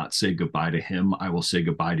will not say goodbye to him. I will say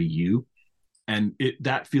goodbye to you. And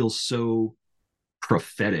that feels so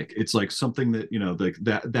prophetic. It's like something that, like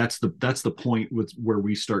that's the point with where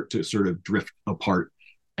we start to sort of drift apart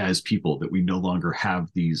as people, that we no longer have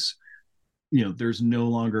these, there's no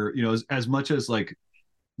longer, as much as like,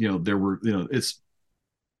 there were,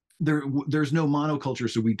 there's no monoculture,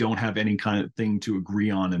 so we don't have any kind of thing to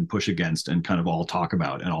agree on and push against and kind of all talk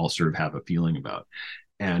about and all sort of have a feeling about.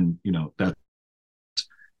 And, that's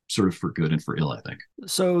sort of for good and for ill, I think.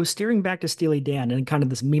 So steering back to Steely Dan and kind of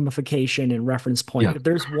this memification and reference point, if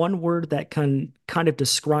there's one word that can kind of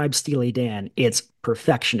describe Steely Dan, it's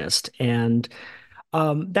perfectionist. And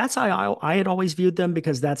that's how I had always viewed them,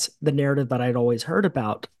 because that's the narrative that I'd always heard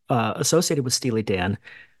about associated with Steely Dan.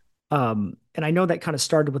 And I know that kind of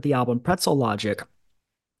started with the album Pretzel Logic,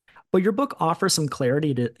 but your book offers some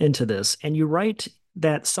clarity into this. And you write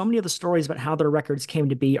that so many of the stories about how their records came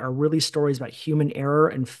to be are really stories about human error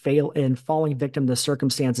and falling victim to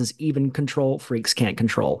circumstances even control freaks can't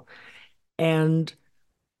control. And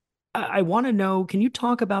I want to know, can you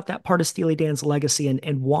talk about that part of Steely Dan's legacy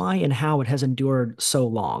and why and how it has endured so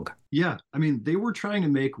long? Yeah, I mean, they were trying to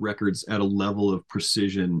make records at a level of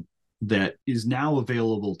precision that is now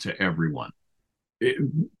available to everyone.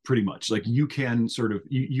 Pretty much, like you can sort of,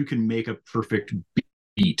 you can make a perfect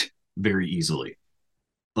beat very easily.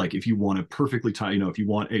 Like if you want a perfectly time, if you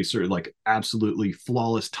want a sort of like absolutely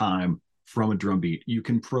flawless time from a drum beat. You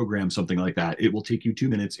can program something like that. It will take you 2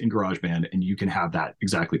 minutes in GarageBand and you can have that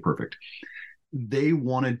exactly perfect. They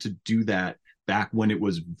wanted to do that back when it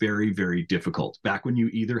was very, very difficult. Back when you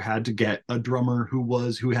either had to get a drummer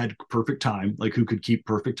who had perfect time, like who could keep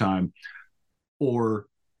perfect time, or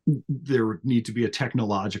there would need to be a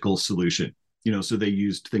technological solution. So they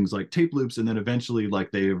used things like tape loops, and then eventually,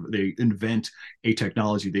 like they invent a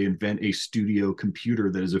technology, they invent a studio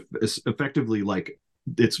computer that is effectively like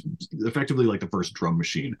the first drum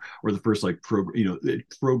machine, or the first like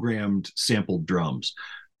programmed sampled drums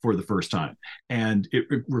for the first time, and it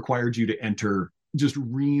required you to enter just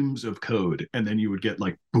reams of code, and then you would get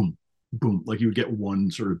like boom, boom, like you would get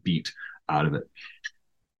one sort of beat out of it.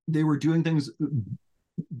 They were doing things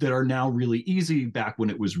that are now really easy back when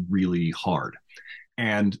it was really hard.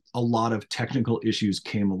 And a lot of technical issues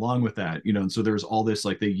came along with that, and so there's all this,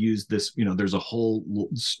 like they used this, there's a whole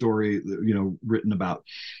story, written about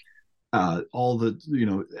all the,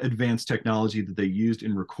 advanced technology that they used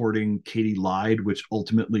in recording Katy Lied, which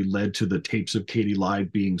ultimately led to the tapes of Katy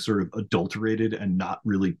Lied being sort of adulterated and not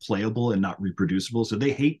really playable and not reproducible. So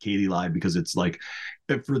they hate Katy Lied because it's like,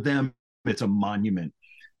 for them, it's a monument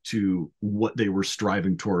to what they were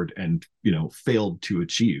striving toward and failed to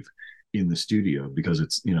achieve in the studio, because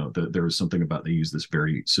it's there was something about, they used this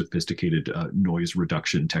very sophisticated noise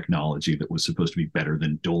reduction technology that was supposed to be better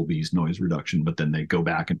than Dolby's noise reduction, but then they go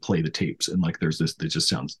back and play the tapes and like there's this, it just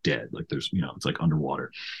sounds dead, like there's it's like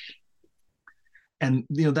underwater. And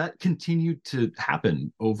that continued to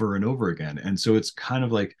happen over and over again. And so it's kind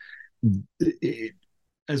of like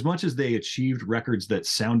as much as they achieved records that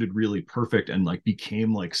sounded really perfect and like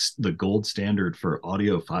became like the gold standard for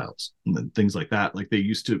audiophiles and things like that, like they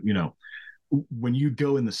used to, when you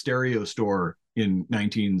go in the stereo store in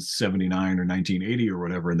 1979 or 1980 or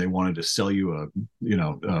whatever, and they wanted to sell you a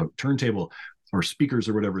turntable or speakers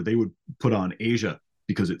or whatever, they would put on Asia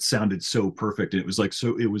because it sounded so perfect. And it was like,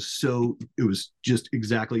 it was just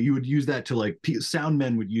exactly, you would use that to like, sound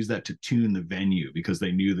men would use that to tune the venue because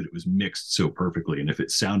they knew that it was mixed so perfectly. And if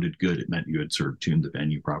it sounded good, it meant you had sort of tuned the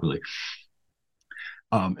venue properly.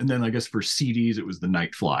 And then I guess for CDs, it was The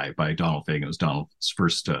Night Fly by Donald Fagen. It was Donald's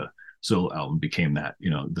first solo album, became that,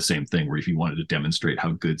 the same thing where if you wanted to demonstrate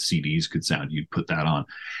how good CDs could sound, you'd put that on.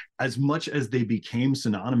 As much as they became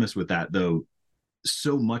synonymous with that, though,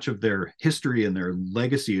 so much of their history and their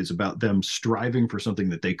legacy is about them striving for something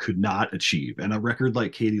that they could not achieve. And a record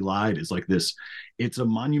like Katy Lied is like this, it's a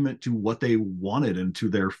monument to what they wanted and to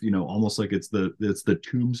their, almost like it's the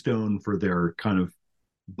tombstone for their kind of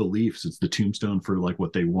beliefs. It's the tombstone for like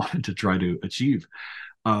what they wanted to try to achieve.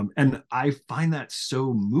 And I find that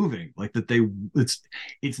so moving, like that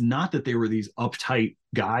it's not that they were these uptight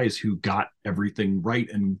guys who got everything right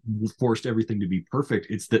and forced everything to be perfect.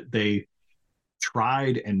 It's that they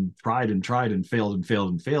tried and tried and tried and failed and failed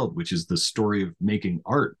and failed, which is the story of making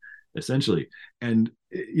art, essentially. And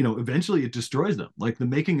eventually it destroys them. Like the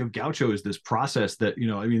making of Gaucho is this process that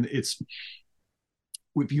it's,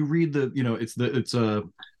 if you read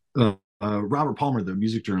Robert Palmer, the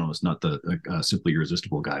music journalist, not the Simply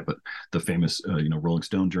Irresistible guy, but the famous Rolling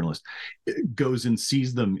Stone journalist, goes and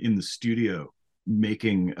sees them in the studio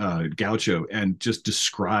making Gaucho and just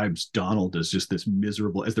describes Donald as just this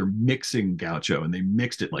miserable, as they're mixing Gaucho, and they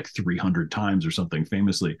mixed it like 300 times or something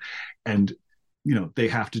famously, and they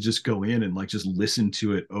have to just go in and like just listen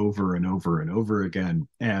to it over and over and over again.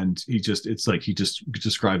 And he just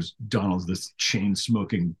describes Donald as this chain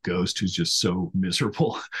smoking ghost who's just so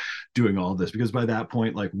miserable doing all this, because by that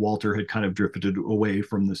point, like Walter had kind of drifted away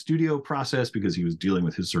from the studio process because he was dealing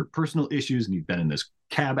with his sort of personal issues, and he'd been in this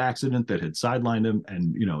cab accident that had sidelined him.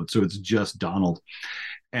 And, so it's just Donald.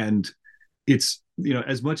 And it's,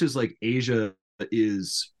 as much as like Asia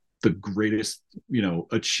is the greatest,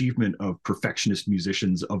 achievement of perfectionist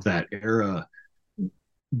musicians of that era,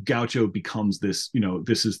 Gaucho becomes this,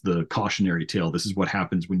 this is the cautionary tale. This is what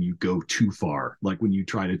happens when you go too far. Like when you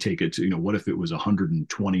try to take it to, what if it was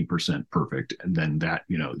 120% perfect? And then that,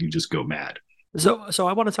 you just go mad. So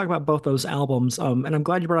I want to talk about both those albums, and I'm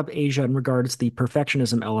glad you brought up Asia in regards to the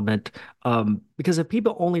perfectionism element, because if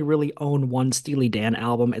people only really own one Steely Dan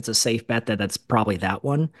album, it's a safe bet that that's probably that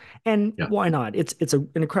one. And yeah, why not? It's an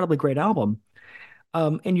incredibly great album,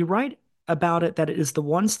 and you write about it that it is the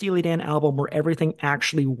one Steely Dan album where everything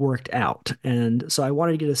actually worked out. And so I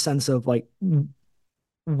wanted to get a sense of like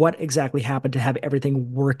what exactly happened to have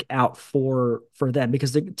everything work out for them,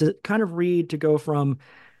 because to kind of read, to go from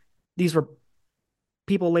these were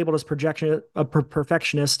people labeled as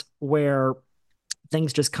perfectionist, where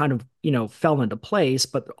things just kind of, fell into place,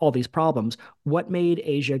 but all these problems, what made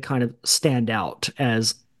Asia kind of stand out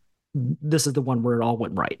as this is the one where it all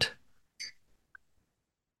went right?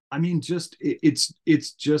 I mean,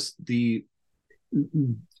 it's just the,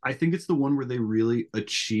 I think it's the one where they really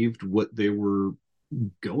achieved what they were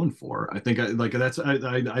going for. I think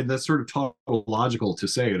that's sort of tautological to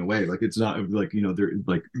say in a way. Like, it's not like, they're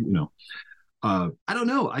like, I don't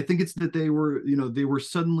know. I think it's that they were, they were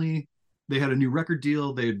suddenly, they had a new record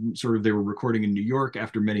deal. They were recording in New York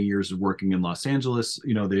after many years of working in Los Angeles.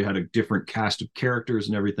 They had a different cast of characters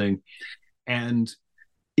and everything. And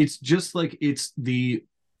it's just like, it's the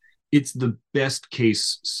best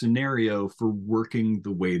case scenario for working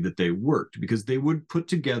the way that they worked, because they would put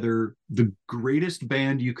together the greatest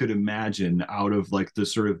band you could imagine out of like the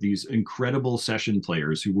sort of these incredible session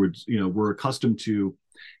players who would, were accustomed to,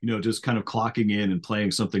 just kind of clocking in and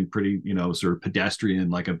playing something pretty, sort of pedestrian,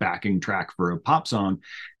 like a backing track for a pop song.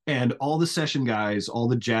 And all the session guys, all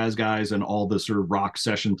the jazz guys, and all the sort of rock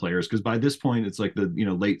session players, because by this point it's like the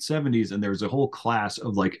late 70s, and there's a whole class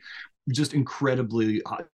of like just incredibly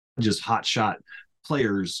just hot shot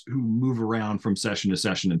players who move around from session to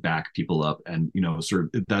session and back people up. And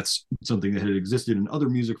sort of, that's something that had existed in other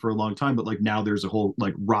music for a long time, but like now there's a whole,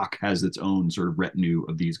 like, rock has its own sort of retinue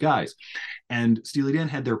of these guys. And Steely Dan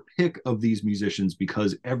had their pick of these musicians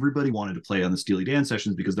because everybody wanted to play on the Steely Dan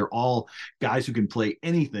sessions, because they're all guys who can play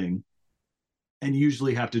anything and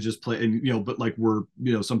usually have to just play, and but like we're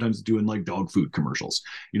sometimes doing like dog food commercials,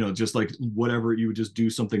 just like whatever, you would just do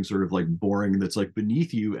something sort of like boring that's like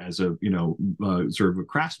beneath you as a sort of a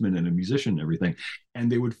craftsman and a musician and everything.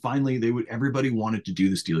 And everybody wanted to do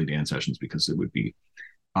the Steely Dan sessions because it would be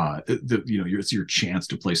it's your chance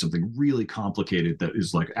to play something really complicated that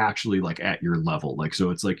is like actually like at your level. Like, so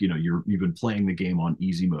it's like you've been playing the game on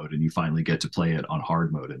easy mode and you finally get to play it on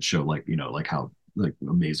hard mode and show like like how like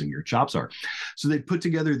amazing your chops are. So they put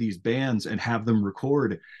together these bands and have them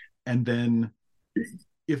record, and then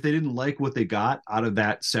if they didn't like what they got out of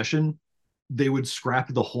that session, they would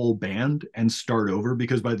scrap the whole band and start over,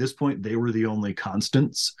 because by this point they were the only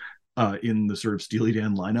constants in the sort of Steely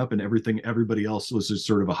Dan lineup, and everybody else was just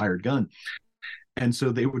sort of a hired gun. And so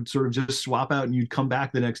they would sort of just swap out, and you'd come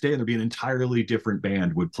back the next day and there'd be an entirely different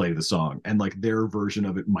band would play the song, and like their version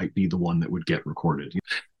of it might be the one that would get recorded.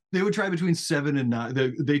 They would try between 7 and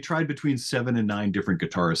 9. They tried between 7 and 9 different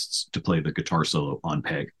guitarists to play the guitar solo on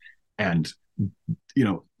Peg. And,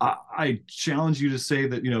 I challenge you to say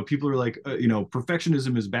that, people are like,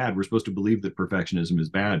 perfectionism is bad. We're supposed to believe that perfectionism is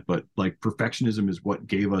bad, but like perfectionism is what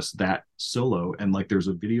gave us that solo. And like, there's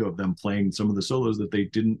a video of them playing some of the solos that they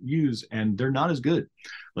didn't use, and they're not as good.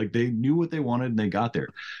 Like, they knew what they wanted and they got there.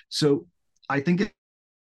 So I think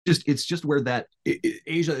it's just where that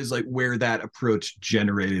Asia is like where that approach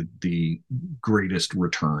generated the greatest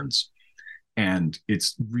returns, and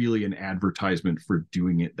it's really an advertisement for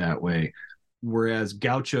doing it that way. Whereas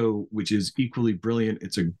Gaucho, which is equally brilliant,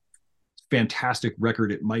 it's a fantastic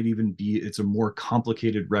record. It might even be, it's a more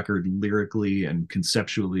complicated record lyrically and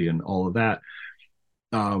conceptually and all of that,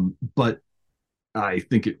 but I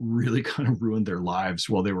think it really kind of ruined their lives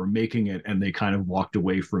while they were making it, and they kind of walked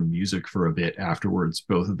away from music for a bit afterwards,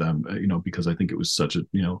 both of them, because I think it was such a,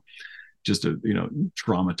 just a,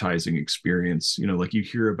 traumatizing experience. Like you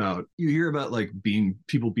hear about like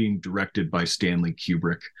people being directed by Stanley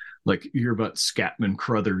Kubrick. Like you hear about Scatman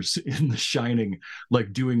Crothers in The Shining,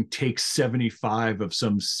 like doing take 75 of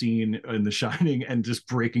some scene in The Shining and just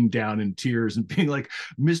breaking down in tears and being like,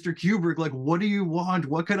 Mr. Kubrick, like, what do you want?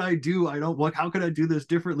 What can I do? How can I do this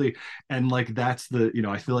differently? And like, that's the,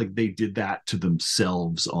 I feel like they did that to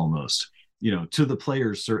themselves almost, to the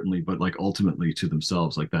players certainly, but like ultimately to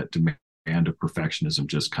themselves, like that demand of perfectionism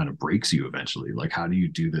just kind of breaks you eventually. Like, how do you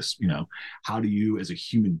do this? How do you as a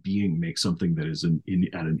human being make something that is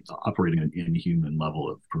operating an inhuman level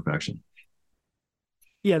of perfection?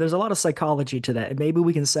 Yeah, there's a lot of psychology to that, and maybe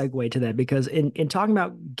we can segue to that, because in talking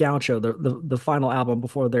about Gaucho, the final album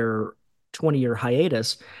before their 20-year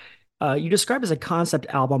hiatus, you described as a concept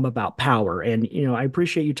album about power. And I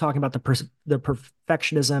appreciate you talking about the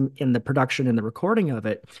perfectionism in the production and the recording of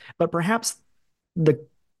it, but perhaps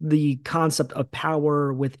the concept of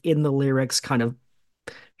power within the lyrics kind of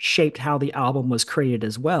shaped how the album was created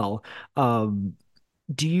as well.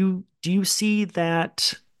 Do you see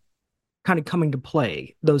that kind of coming to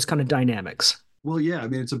play, those kind of dynamics? Well, yeah, I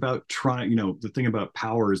mean, it's about trying, the thing about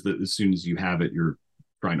power is that as soon as you have it, you're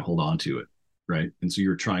trying to hold on to it, right? And so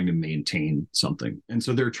you're trying to maintain something. And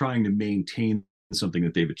so they're trying to maintain something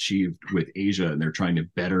that they've achieved with Asia, and they're trying to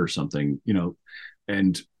better something,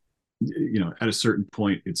 and at a certain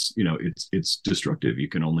point, it's destructive. You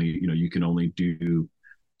can only do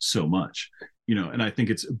so much, and I think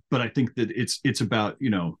that it's about,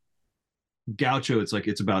 Gaucho, it's like,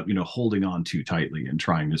 it's about, holding on too tightly and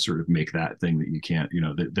trying to sort of make that thing that you can't,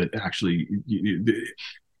 that actually,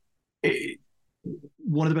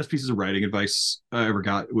 one of the best pieces of writing advice I ever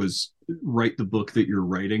got was write the book that you're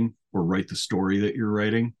writing, or write the story that you're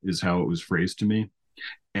writing, is how it was phrased to me.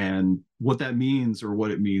 And what that means, or what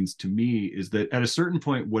it means to me, is that at a certain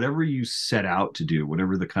point, whatever you set out to do,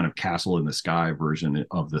 whatever the kind of castle in the sky version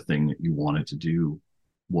of the thing that you wanted to do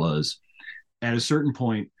was, at a certain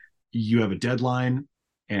point, you have a deadline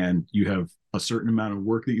and you have a certain amount of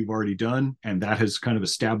work that you've already done, and that has kind of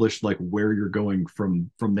established like where you're going from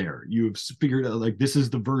there. You've figured out like this is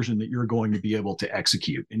the version that you're going to be able to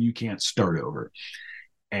execute, and you can't start over.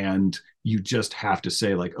 And you just have to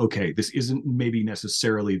say like, okay, this isn't maybe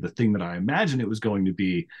necessarily the thing that I imagined it was going to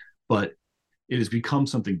be, but it has become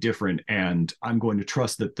something different, and I'm going to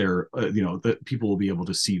trust that that people will be able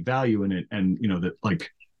to see value in it, and that like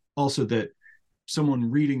also that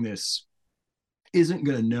someone reading this isn't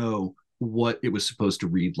going to know what it was supposed to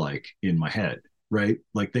read like in my head, right?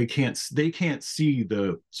 Like they can't see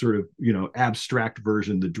the sort of abstract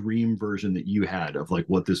version, the dream version that you had of like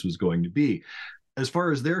what this was going to be. As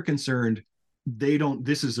far as they're concerned,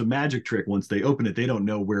 this is a magic trick. Once they open it, they don't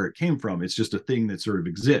know where it came from. It's just a thing that sort of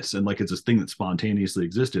exists, and like it's a thing that spontaneously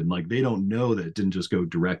existed, and like they don't know that it didn't just go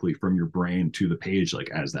directly from your brain to the page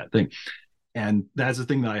like as that thing. And that's the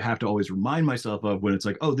thing that I have to always remind myself of when it's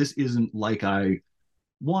like, oh, this isn't like I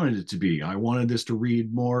wanted it to be. I wanted this to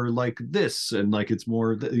read more like this, and like it's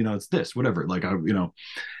more it's this, whatever, like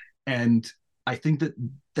and I think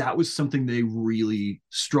that was something they really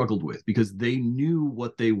struggled with, because they knew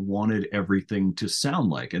what they wanted everything to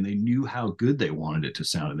sound like, and they knew how good they wanted it to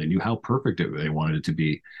sound, and they knew how perfect they wanted it to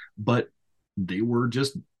be, but they were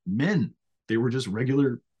just men. They were just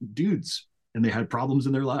regular dudes, and they had problems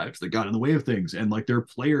in their lives that got in the way of things. And like their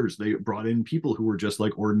players, they brought in people who were just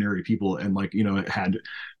like ordinary people, and like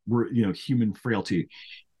were human frailty,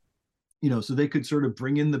 so they could sort of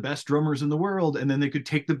bring in the best drummers in the world, and then they could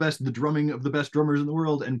take the drumming of the best drummers in the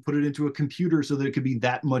world and put it into a computer so that it could be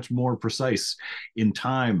that much more precise in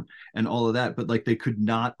time and all of that. But like they could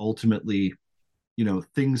not ultimately,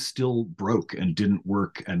 things still broke and didn't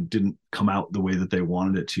work and didn't come out the way that they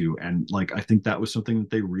wanted it to. And like I think that was something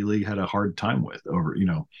that they really had a hard time with over,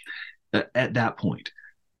 at that point.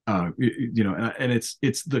 And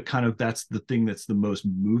it's the kind of, that's the thing that's the most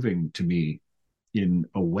moving to me in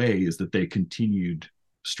a way, is that they continued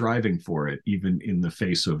striving for it even in the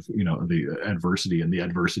face of the adversity, and the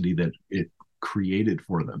adversity that it created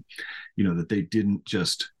for them, that they didn't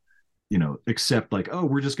just accept like, oh,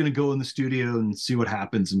 we're just going to go in the studio and see what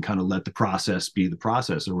happens and kind of let the process be the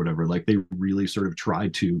process or whatever. Like they really sort of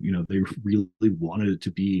tried to, they really wanted it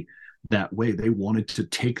to be that way. They wanted to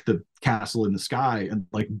take the castle in the sky and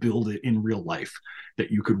like build it in real life,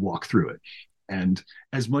 that you could walk through it. And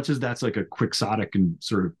as much as that's like a quixotic and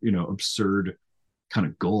sort of absurd kind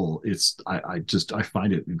of goal, I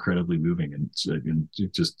find it incredibly moving, and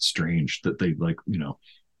it's just strange that they like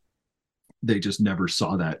they just never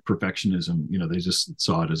saw that perfectionism. They just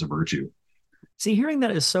saw it as a virtue. See, hearing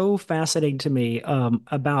that is so fascinating to me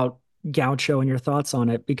about Gaucho and your thoughts on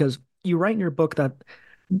it, because you write in your book that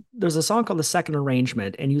there's a song called The Second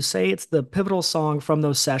Arrangement, and you say it's the pivotal song from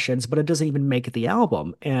those sessions, but it doesn't even make it the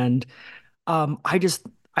album. And I just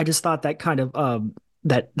thought that kind of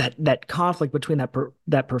that conflict between that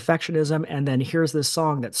perfectionism, and then here's this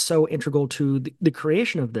song that's so integral to the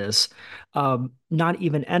creation of this, not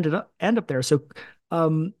even end up there. So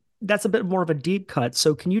that's a bit more of a deep cut.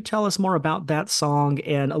 So can you tell us more about that song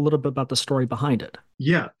and a little bit about the story behind it?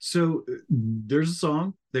 Yeah. So there's a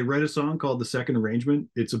song. They write a song called The Second Arrangement.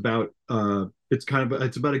 It's about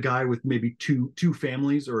it's about a guy with maybe two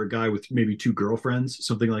families, or a guy with maybe two girlfriends,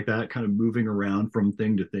 something like that, kind of moving around from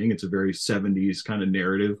thing to thing. It's a very 70s kind of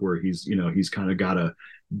narrative where he's kind of got a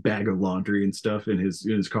bag of laundry and stuff in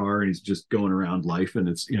his car, and he's just going around life. And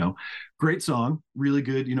it's, great song, really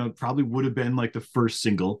good. Probably would have been like the first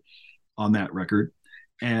single on that record.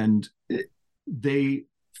 And they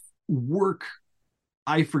work,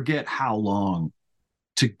 I forget how long,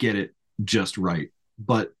 to get it just right,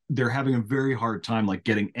 but they're having a very hard time like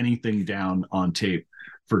getting anything down on tape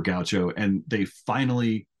for Gaucho, and they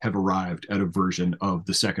finally have arrived at a version of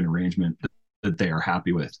The Second Arrangement that they are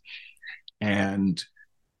happy with. And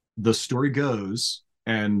the story goes,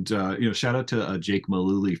 and shout out to Jake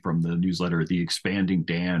Malooly from the newsletter The Expanding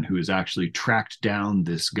Dan, who has actually tracked down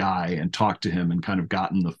this guy and talked to him and kind of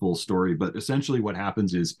gotten the full story. But essentially what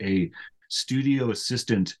happens is a studio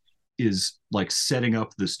assistant is like setting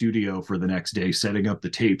up the studio for the next day, setting up the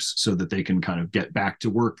tapes so that they can kind of get back to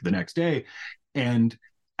work the next day, and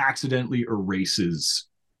accidentally erases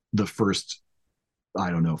the first, I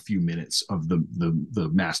don't know, few minutes of the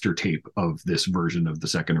master tape of this version of the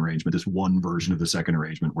second arrangement, this one version of the second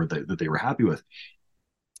arrangement that they were happy with.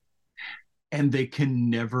 And they can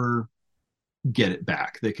never get it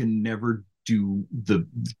back. They can never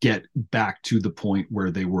get back to the point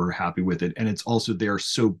where they were happy with it. And it's also, they are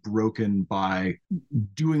so broken by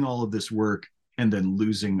doing all of this work and then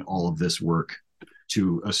losing all of this work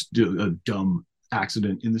to a dumb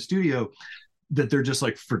accident in the studio, that they're just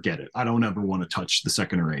like, forget it. I don't ever want to touch the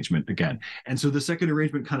second arrangement again. And so the second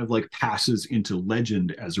arrangement kind of like passes into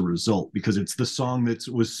legend as a result, because it's the song it's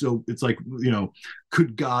like,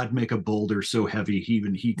 could God make a boulder so heavy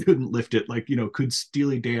he couldn't lift it? Like, could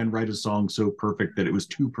Steely Dan write a song so perfect that it was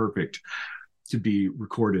too perfect to be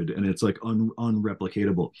recorded? And it's like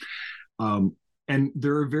unreplicatable. And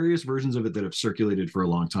there are various versions of it that have circulated for a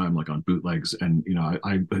long time, like on bootlegs. And,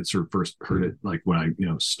 I had sort of first heard it like when I,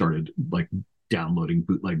 started like downloading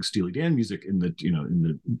bootleg Steely Dan music in the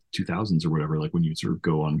 2000s or whatever, like when you sort of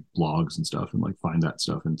go on blogs and stuff and like find that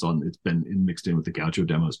stuff, and it's been mixed in with the Gaucho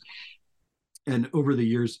demos. And over the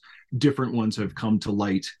years, different ones have come to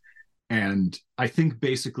light. And I think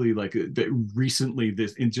basically like recently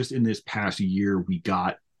in this past year, we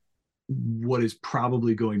got what is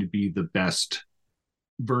probably going to be the best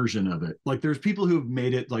version of it. Like there's people who have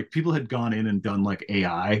made it, like people had gone in and done like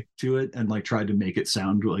AI to it and like tried to make it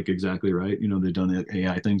sound like exactly right. They've done the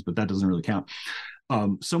AI things, but that doesn't really count.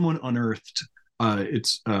 Someone unearthed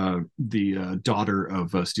it's the daughter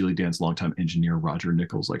of Steely Dan's longtime engineer Roger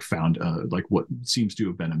Nichols, like found like what seems to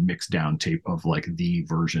have been a mixed down tape of like the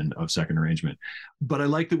version of second arrangement. But I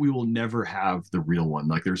like that we will never have the real one.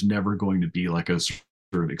 Like there's never going to be like a sort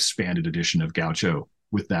of expanded edition of Gaucho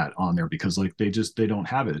with that on there, because like they don't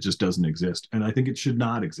have it. It just doesn't exist. And I think it should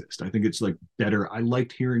not exist. I think it's like better. I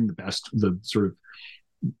liked hearing the sort of,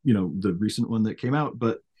 the recent one that came out,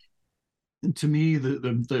 but to me,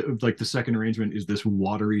 the like the second arrangement is this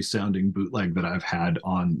watery sounding bootleg that I've had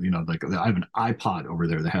on, like I have an iPod over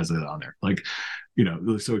there that has it on there. Like,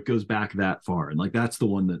 so it goes back that far. And like, that's the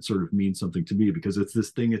one that sort of means something to me, because it's this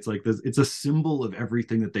thing, it's like this, it's a symbol of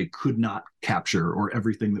everything that they could not capture, or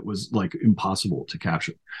everything that was like impossible to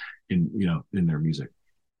capture in their music.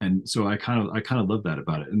 And so I kind of love that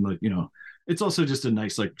about it. And like, it's also just a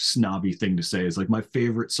nice, like snobby thing to say. Is like, my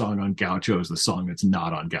favorite song on Gaucho is the song that's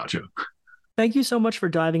not on Gaucho. Thank you so much for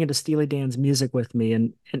diving into Steely Dan's music with me.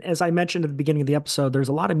 And as I mentioned at the beginning of the episode, there's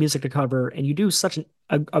a lot of music to cover, and you do such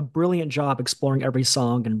a brilliant job exploring every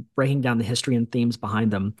song and breaking down the history and themes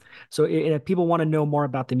behind them. So if people want to know more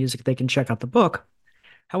about the music, they can check out the book.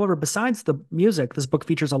 However, besides the music, this book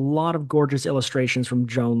features a lot of gorgeous illustrations from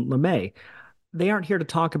Joan LeMay. They aren't here to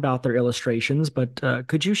talk about their illustrations, but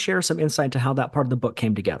could you share some insight into how that part of the book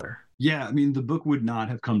came together? Yeah, I mean, the book would not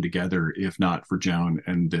have come together if not for Joan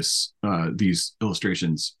and these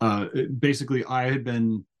illustrations. Basically, I had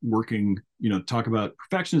been working, talk about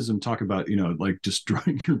perfectionism, talk about, like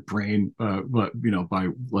destroying your brain, but, by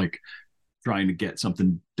like trying to get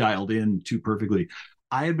something dialed in too perfectly.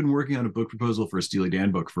 I had been working on a book proposal for a Steely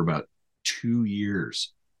Dan book for about 2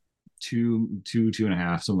 years. Two and a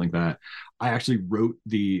half, something like that. I actually wrote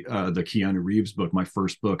the Keanu Reeves book, my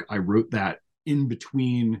first book. I wrote that in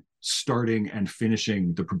between starting and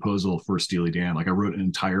finishing the proposal for Steely Dan. Like I wrote an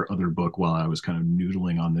entire other book while I was kind of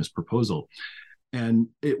noodling on this proposal. And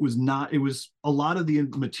it was a lot of the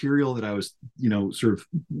material that I was, sort of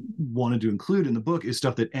wanted to include in the book is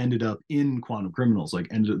stuff that ended up in Quantum Criminals, like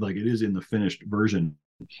it is in the finished version.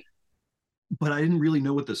 But I didn't really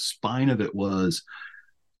know what the spine of it was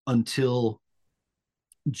until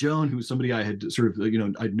Joan, who was somebody I had sort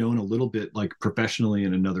of, I'd known a little bit like professionally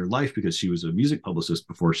in another life, because she was a music publicist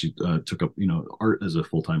before she took up, art as a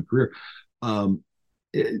full-time career.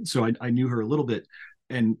 So I knew her a little bit,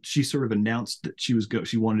 and she sort of announced that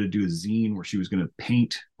she wanted to do a zine where she was going to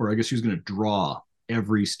paint, or I guess she was going to draw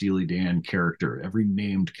every Steely Dan character, every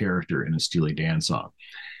named character in a Steely Dan song.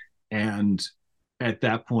 And at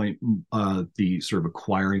that point, the sort of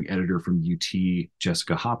acquiring editor from UT,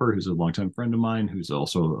 Jessica Hopper, who's a longtime friend of mine, who's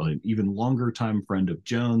also an even longer time friend of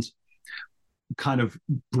Joan's, kind of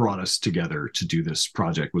brought us together to do this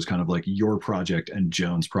project. Was kind of like, your project and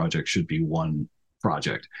Joan's project should be one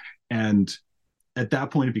project. And at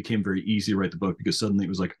that point, it became very easy to write the book, because suddenly it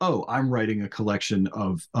was like, oh, I'm writing a collection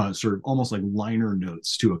of sort of almost like liner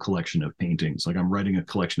notes to a collection of paintings. Like I'm writing a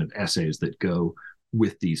collection of essays that go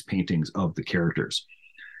with these paintings of the characters.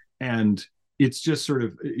 And it's just sort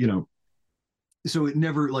of, so it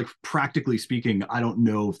never, like, practically speaking, I don't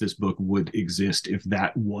know if this book would exist if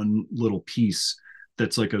that one little piece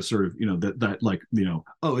that's like a sort of, that like,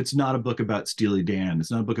 oh, it's not a book about Steely Dan. It's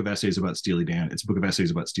not a book of essays about Steely Dan. It's a book of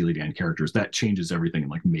essays about Steely Dan characters. That changes everything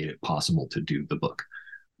and like made it possible to do the book.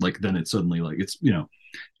 Like then it's suddenly like, it's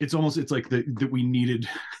like that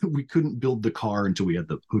we couldn't build the car until we had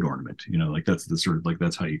the hood ornament, like that's the sort of like,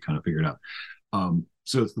 that's how you kind of figure it out.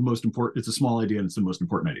 So it's the most important, it's a small idea and it's the most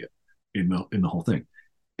important idea in the whole thing.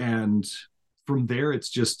 And from there, it's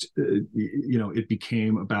just, it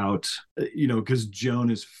became about, because Joan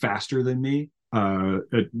is faster than me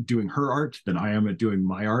at doing her art than I am at doing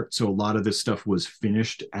my art. So a lot of this stuff was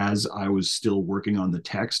finished as I was still working on the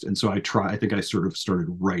text. And so I think I sort of started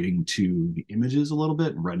writing to the images a little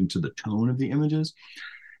bit and writing to the tone of the images.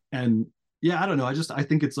 And yeah, I don't know. I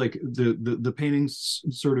think it's like the paintings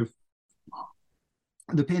sort of,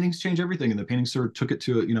 the paintings change everything. And the paintings sort of took it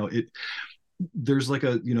to, there's like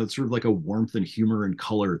a, sort of like a warmth and humor and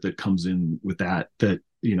color that comes in with that,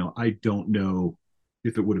 I don't know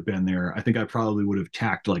if it would have been there. I think I probably would have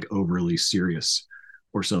tacked like overly serious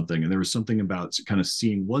or something. And there was something about kind of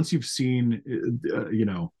seeing, once you've seen,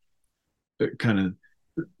 kind of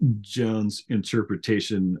Joan's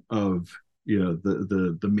interpretation of,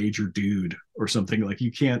 the major dude or something, like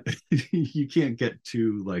you can't get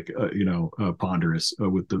too like, ponderous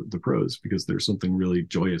with the prose, because there's something really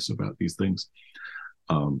joyous about these things.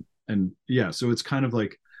 And yeah, so it's kind of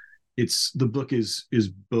like, the book is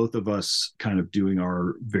both of us kind of doing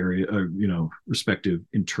our very respective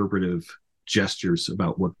interpretive gestures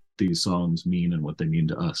about what these songs mean and what they mean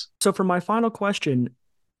to us. So for my final question,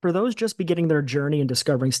 for those just beginning their journey in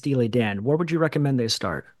discovering Steely Dan, where would you recommend they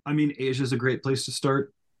start? I mean, Asia is a great place to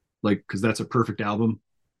start, like, because that's a perfect album.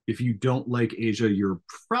 If you don't like Asia, you're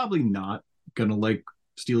probably not gonna like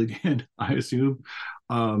Steely Dan, I assume.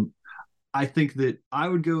 I think that I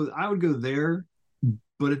would go there.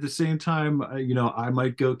 But at the same time, I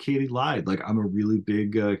might go Katy Lied. Like, I'm a really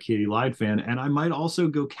big Katy Lied fan. And I might also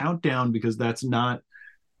go Countdown, because that's not,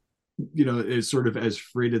 it's sort of as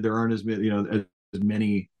freighted. There aren't as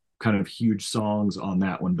many kind of huge songs on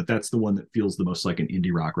that one. But that's the one that feels the most like an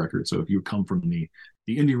indie rock record. So if you come from the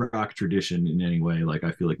indie rock tradition in any way, like,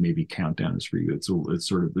 I feel like maybe Countdown is for you.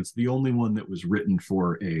 It's the only one that was written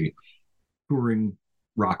for a touring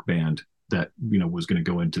rock band that, was going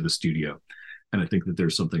to go into the studio. And I think that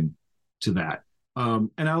there's something to that. And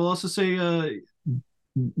I will also say,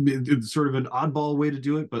 it's sort of an oddball way to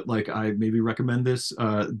do it, but like, I maybe recommend this,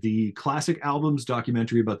 the Classic Albums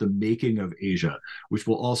documentary about the making of Asia, which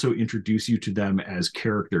will also introduce you to them as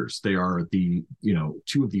characters. They are the,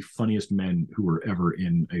 two of the funniest men who were ever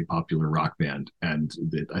in a popular rock band. And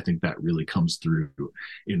I think that really comes through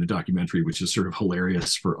in the documentary, which is sort of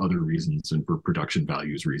hilarious for other reasons and for production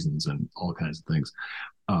values reasons and all kinds of things.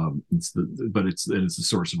 It's the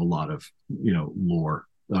source of a lot of, lore.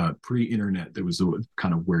 Pre-internet, that was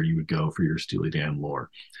kind of where you would go for your Steely Dan lore.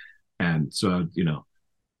 And so,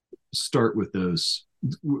 start with those,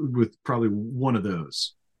 with probably one of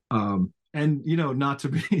those. And, not to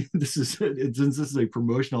be, since this is a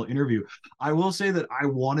promotional interview, I will say that I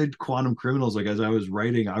wanted Quantum Criminals, like, as I was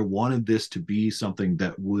writing, I wanted this to be something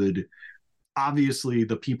that would, obviously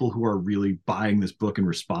the people who are really buying this book and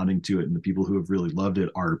responding to it, and the people who have really loved it,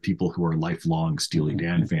 are people who are lifelong Steely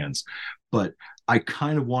Dan fans. But I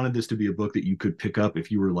kind of wanted this to be a book that you could pick up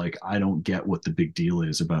if you were like, I don't get what the big deal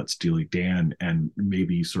is about Steely Dan, and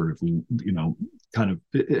maybe sort of, kind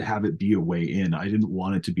of have it be a way in. I didn't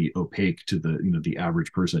want it to be opaque to the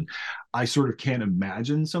average person. I sort of can't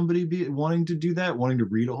imagine somebody wanting to do that, wanting to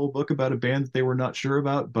read a whole book about a band that they were not sure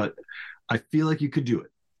about, but I feel like you could do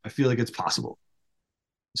it. I feel like it's possible.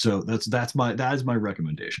 So that is my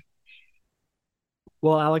recommendation.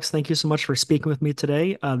 Well, Alex, thank you so much for speaking with me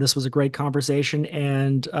today. This was a great conversation,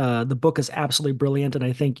 and the book is absolutely brilliant, and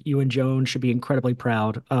I think you and Joan should be incredibly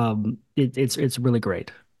proud. It's really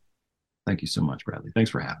great. Thank you so much, Bradley. Thanks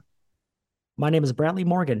for having me. My name is Bradley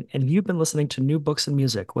Morgan, and you've been listening to New Books and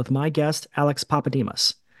Music with my guest, Alex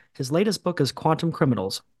Pappademas. His latest book is Quantum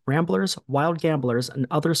Criminals, Ramblers, Wild Gamblers, and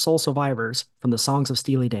Other Soul Survivors from the Songs of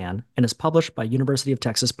Steely Dan, and is published by University of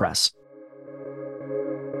Texas Press.